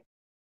my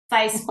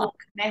Facebook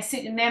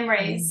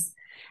memories.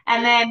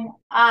 And then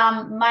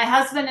my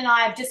husband and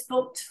I have just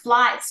booked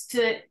flights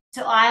to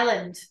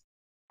Ireland,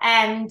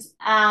 and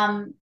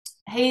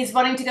he's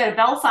wanting to go to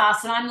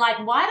Belfast, and I'm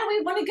like, why do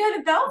we want to go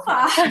to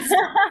Belfast?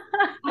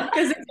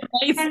 Because it's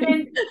amazing. And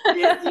then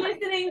just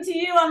listening to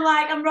you, I'm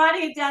like, I'm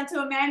writing it down to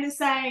Amanda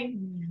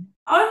saying,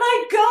 oh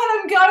my God,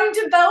 I'm going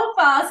to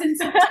Belfast in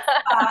September.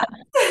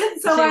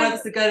 So she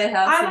wants to go to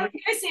house. I want to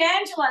go see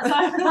Angela. So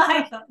I'm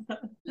like,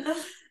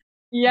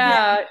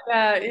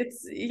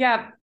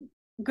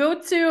 go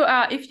to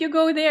if you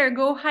go there,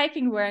 go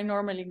hiking where I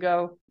normally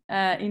go,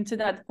 into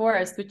that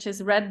forest, which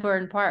is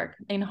Redburn Park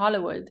in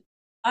Hollywood.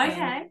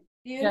 okay,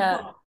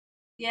 beautiful.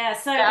 Yeah,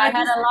 so I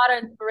had a lot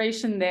of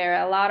inspiration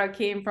there. A lot of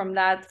came from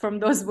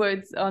those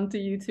woods onto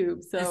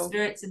YouTube. The So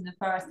spirits in the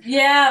forest.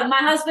 yeah, my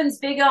husband's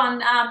big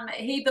on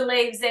he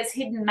believes there's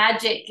hidden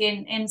magic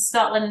in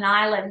Scotland and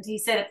Ireland. He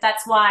said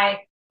that's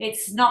why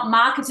it's not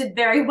marketed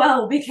very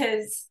well,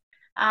 because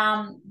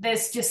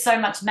there's just so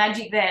much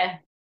magic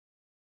there.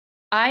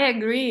 I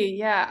agree.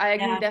 Yeah, I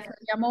agree. Yeah.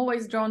 Definitely. I'm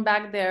always drawn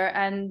back there.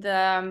 And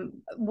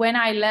when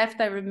I left,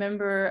 I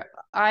remember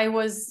I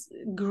was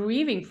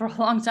grieving for a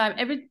long time.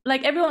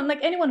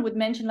 Anyone would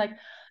mention like,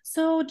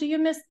 so do you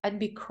miss? I'd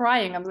be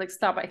crying. I'm like,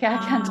 stop. I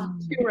can't talk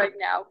to you right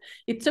now.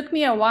 It took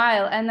me a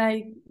while. And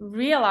I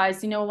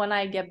realized, when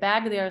I get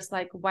back there, it's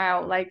like,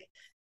 wow, like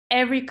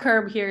every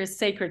curb here is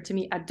sacred to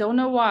me. I don't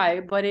know why,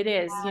 but it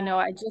is,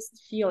 I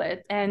just feel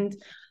it. And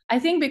I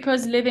think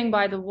because living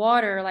by the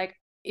water, like,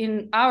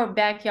 in our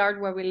backyard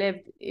where we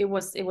lived, it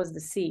was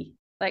the sea.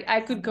 Like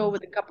I could go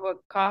with a cup of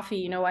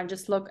coffee, and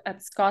just look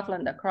at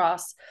Scotland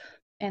across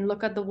and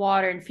look at the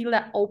water and feel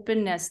that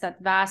openness,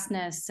 that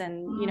vastness.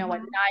 And at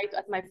night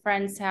at my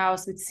friend's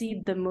house, we'd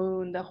see the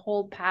moon, the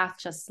whole path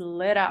just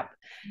lit up.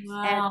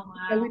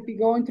 And we'd be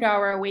going through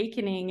our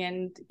awakening,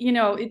 and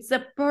it's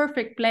a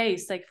perfect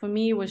place. Like for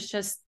me, it was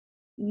just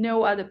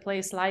no other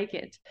place like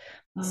it.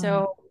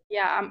 So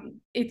yeah,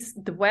 it's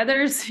the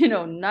weather's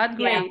not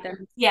great,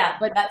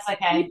 but that's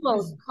okay.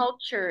 People,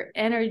 culture,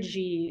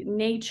 energy,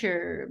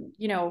 nature,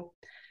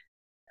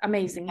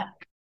 amazing.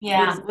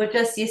 Yeah. Well,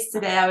 just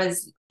yesterday I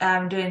was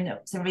doing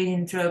some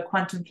reading through a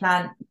quantum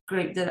plant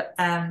group that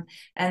and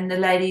one of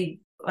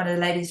the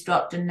ladies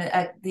dropped in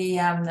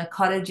the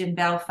cottage in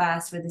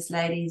Belfast, where this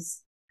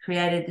lady's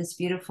created this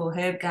beautiful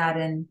herb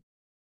garden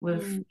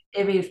with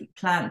every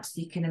plant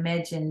you can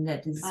imagine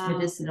that is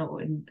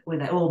medicinal, well,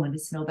 they're all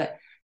medicinal, but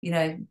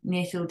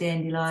nettle,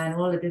 dandelion,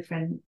 all the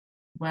different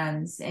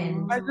ones.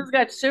 And I just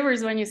got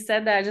shivers when you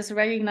said that. I just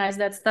recognized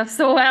that stuff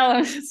so well.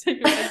 I'm just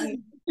like,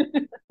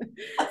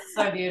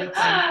 so beautiful.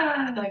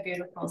 So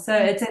beautiful. So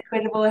it's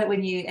incredible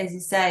when you, as you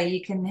say,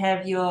 you can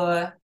have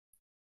your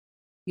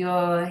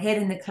head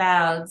in the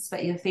clouds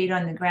but your feet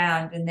on the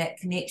ground, and that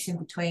connection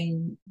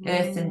between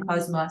earth and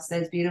cosmos.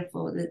 That's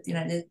beautiful.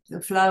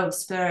 The flow of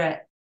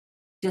spirit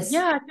just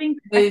I think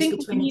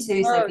between the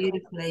two so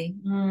beautifully.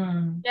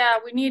 Yeah,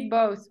 we need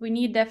both. We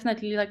need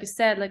definitely, like you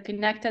said, like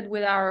connected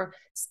with our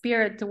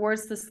spirit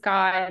towards the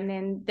sky, and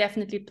then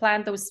definitely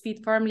plant those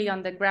feet firmly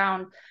on the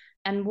ground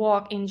and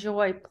walk,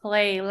 enjoy,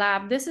 play,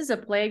 laugh. This is a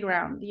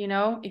playground,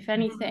 if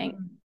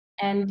anything.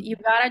 And you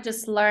gotta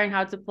just learn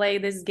how to play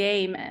this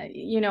game,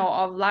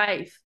 of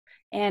life,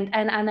 and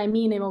I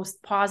mean in the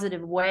most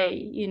positive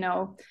way,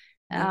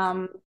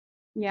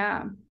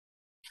 yeah.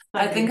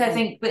 I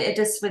think but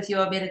just with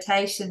your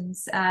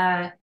meditations,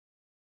 I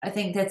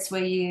think that's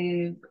where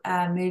you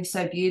move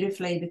so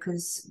beautifully,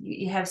 because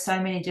you have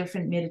so many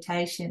different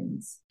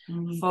meditations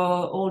for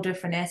all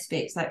different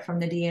aspects, like from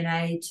the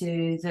DNA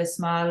to the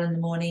smile in the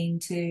morning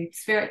to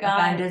spirit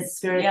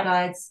guides,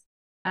 guides.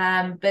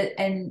 But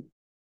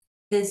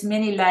there's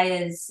many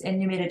layers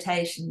in your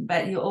meditation,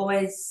 but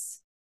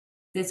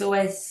there's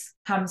always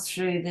comes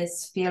through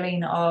this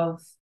feeling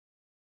of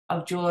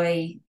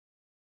joy.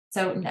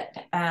 So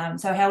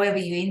however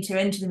you enter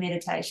into the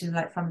meditation,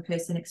 like from a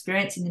person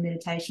experiencing the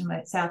meditation,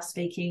 like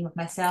self-speaking with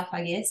myself,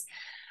 I guess,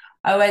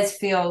 I always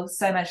feel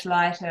so much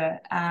lighter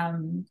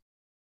and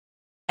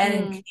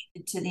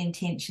connected to the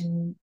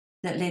intention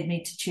that led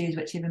me to choose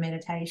whichever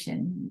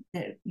meditation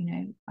that,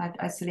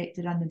 I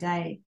selected on the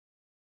day.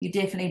 You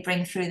definitely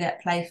bring through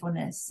that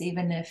playfulness,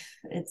 even if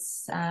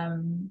it's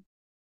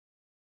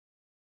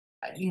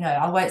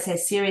I won't say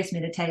serious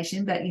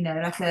meditation, but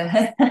like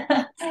a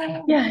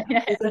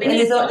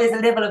there's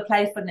a level of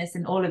playfulness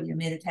in all of your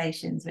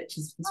meditations, which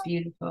is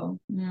beautiful.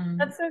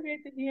 That's so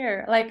great to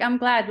hear. Like I'm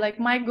glad. Like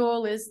my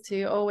goal is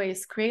to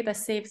always create a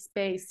safe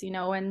space,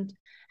 and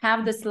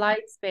have this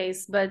light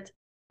space, but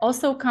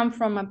also come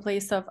from a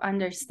place of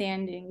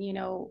understanding,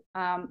 or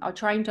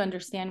trying to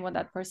understand what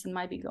that person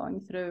might be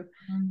going through,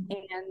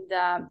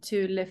 and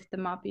to lift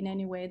them up in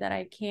any way that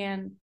I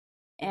can.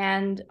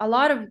 And a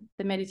lot of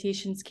the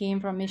meditations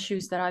came from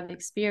issues that I've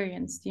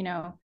experienced,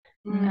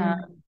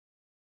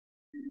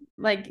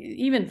 like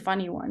even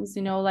funny ones,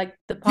 like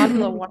the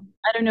popular one.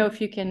 I don't know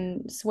if you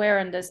can swear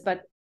on this,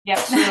 but yeah,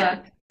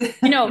 sure.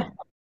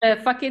 The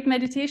fuck it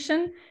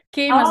meditation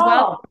came as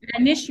well,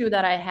 an issue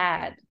that I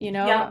had,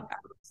 I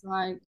was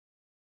like,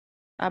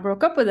 I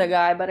broke up with a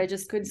guy, but I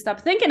just couldn't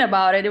stop thinking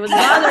about it. It was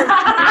bothering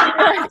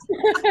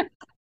me.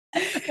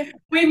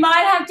 We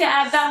might have to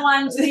add that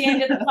one to the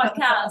end of the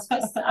podcast.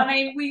 I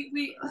mean,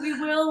 we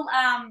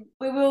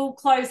will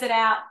close it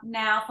out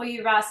now for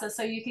you, Rasa,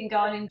 so you can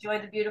go and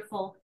enjoy the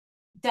beautiful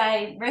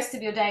rest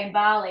of your day in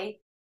Bali.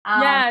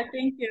 Yeah,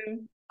 thank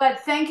you.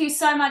 But thank you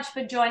so much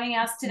for joining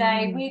us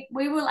today. Mm.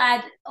 We will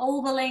add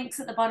all the links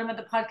at the bottom of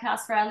the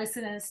podcast for our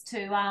listeners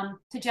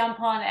to jump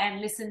on and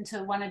listen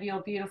to one of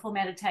your beautiful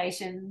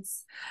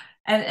meditations.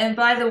 And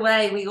by the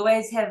way, we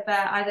always have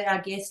either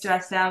our guest or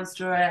ourselves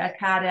draw a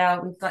card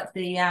out. We've got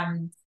the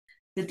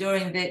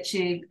Adoring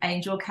Virtue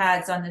angel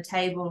cards on the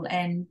table,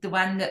 and the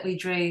one that we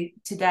drew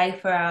today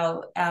for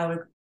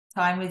our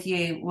time with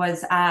you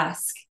was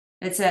Ask.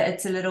 It's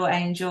a little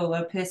angel,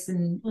 a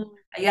person,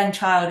 a young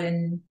child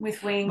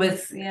with wings,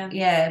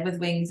 with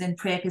wings in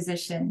prayer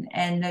position,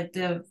 and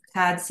the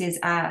card says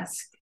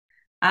Ask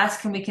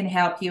and we can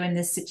help you in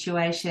this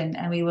situation,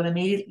 and we will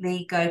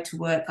immediately go to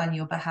work on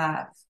your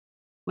behalf.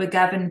 We're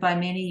governed by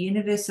many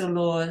universal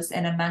laws,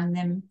 and among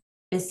them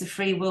is the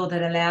free will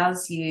that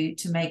allows you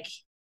to make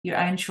your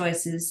own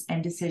choices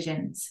and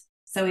decisions.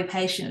 So we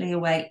patiently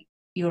await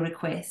your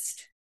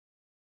request.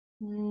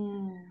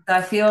 So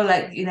I feel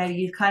like,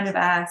 you've kind of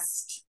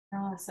asked.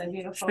 Oh, so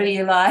beautiful. Through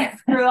your life.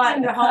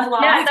 Throughout your whole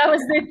life. Yeah, that was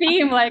the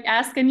theme, like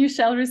ask and you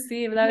shall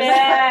receive. That was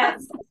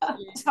yes,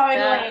 totally.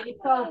 Yeah.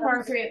 It's so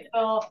appropriate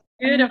for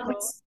Beautiful.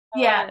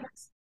 Yeah.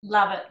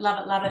 Love it,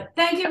 love it, love it.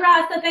 Thank you,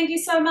 Rasa. Thank you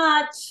so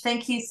much.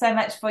 Thank you so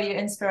much for your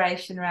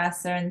inspiration,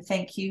 Rasa, and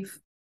thank you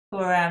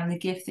for the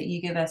gift that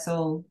you give us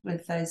all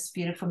with those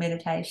beautiful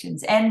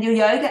meditations and your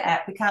yoga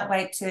app. We can't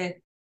wait to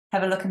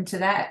have a look into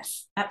that.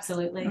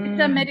 Absolutely.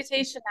 It's a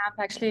meditation app,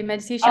 actually.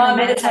 Meditation. Oh,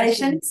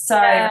 meditation.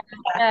 Sorry.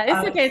 Yeah,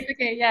 it's okay. It's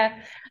okay.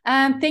 Yeah.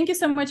 Thank you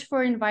so much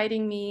for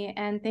inviting me,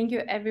 and thank you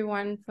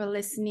everyone for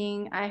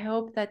listening. I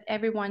hope that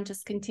everyone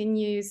just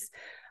continues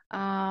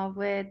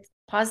with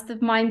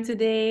positive mind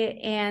today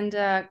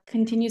and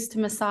continues to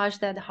massage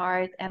that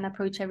heart and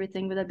approach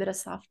everything with a bit of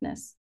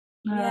softness.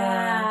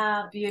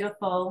 Yeah,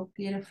 beautiful.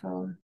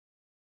 Beautiful.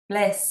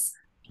 Bless.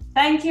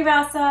 Thank you,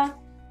 Rasa.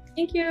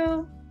 Thank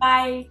you.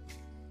 Bye.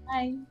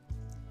 Bye.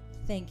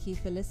 Thank you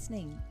for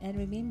listening, and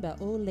remember,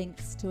 all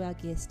links to our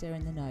guest are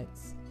in the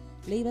notes.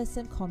 Leave us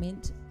a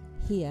comment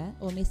here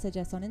or message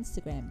us on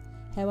Instagram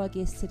how our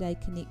guest today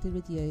connected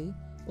with you,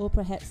 or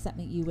perhaps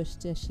something you wish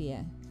to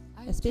share.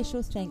 A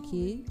special thank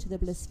you to the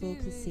blissful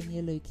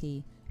Ksenia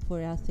Luki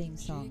for our theme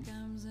song.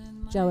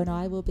 Joe and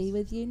I will be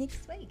with you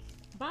next week.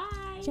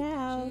 Bye.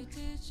 Ciao. She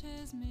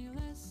teaches me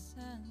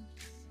lessons,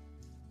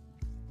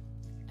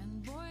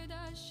 and boy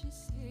does she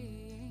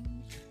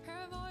sing.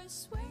 Her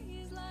voice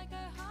sways like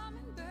a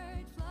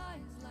hummingbird,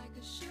 flies like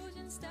a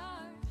shooting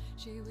star.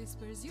 She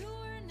whispers, you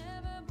were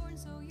never born,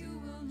 so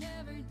you will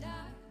never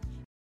die.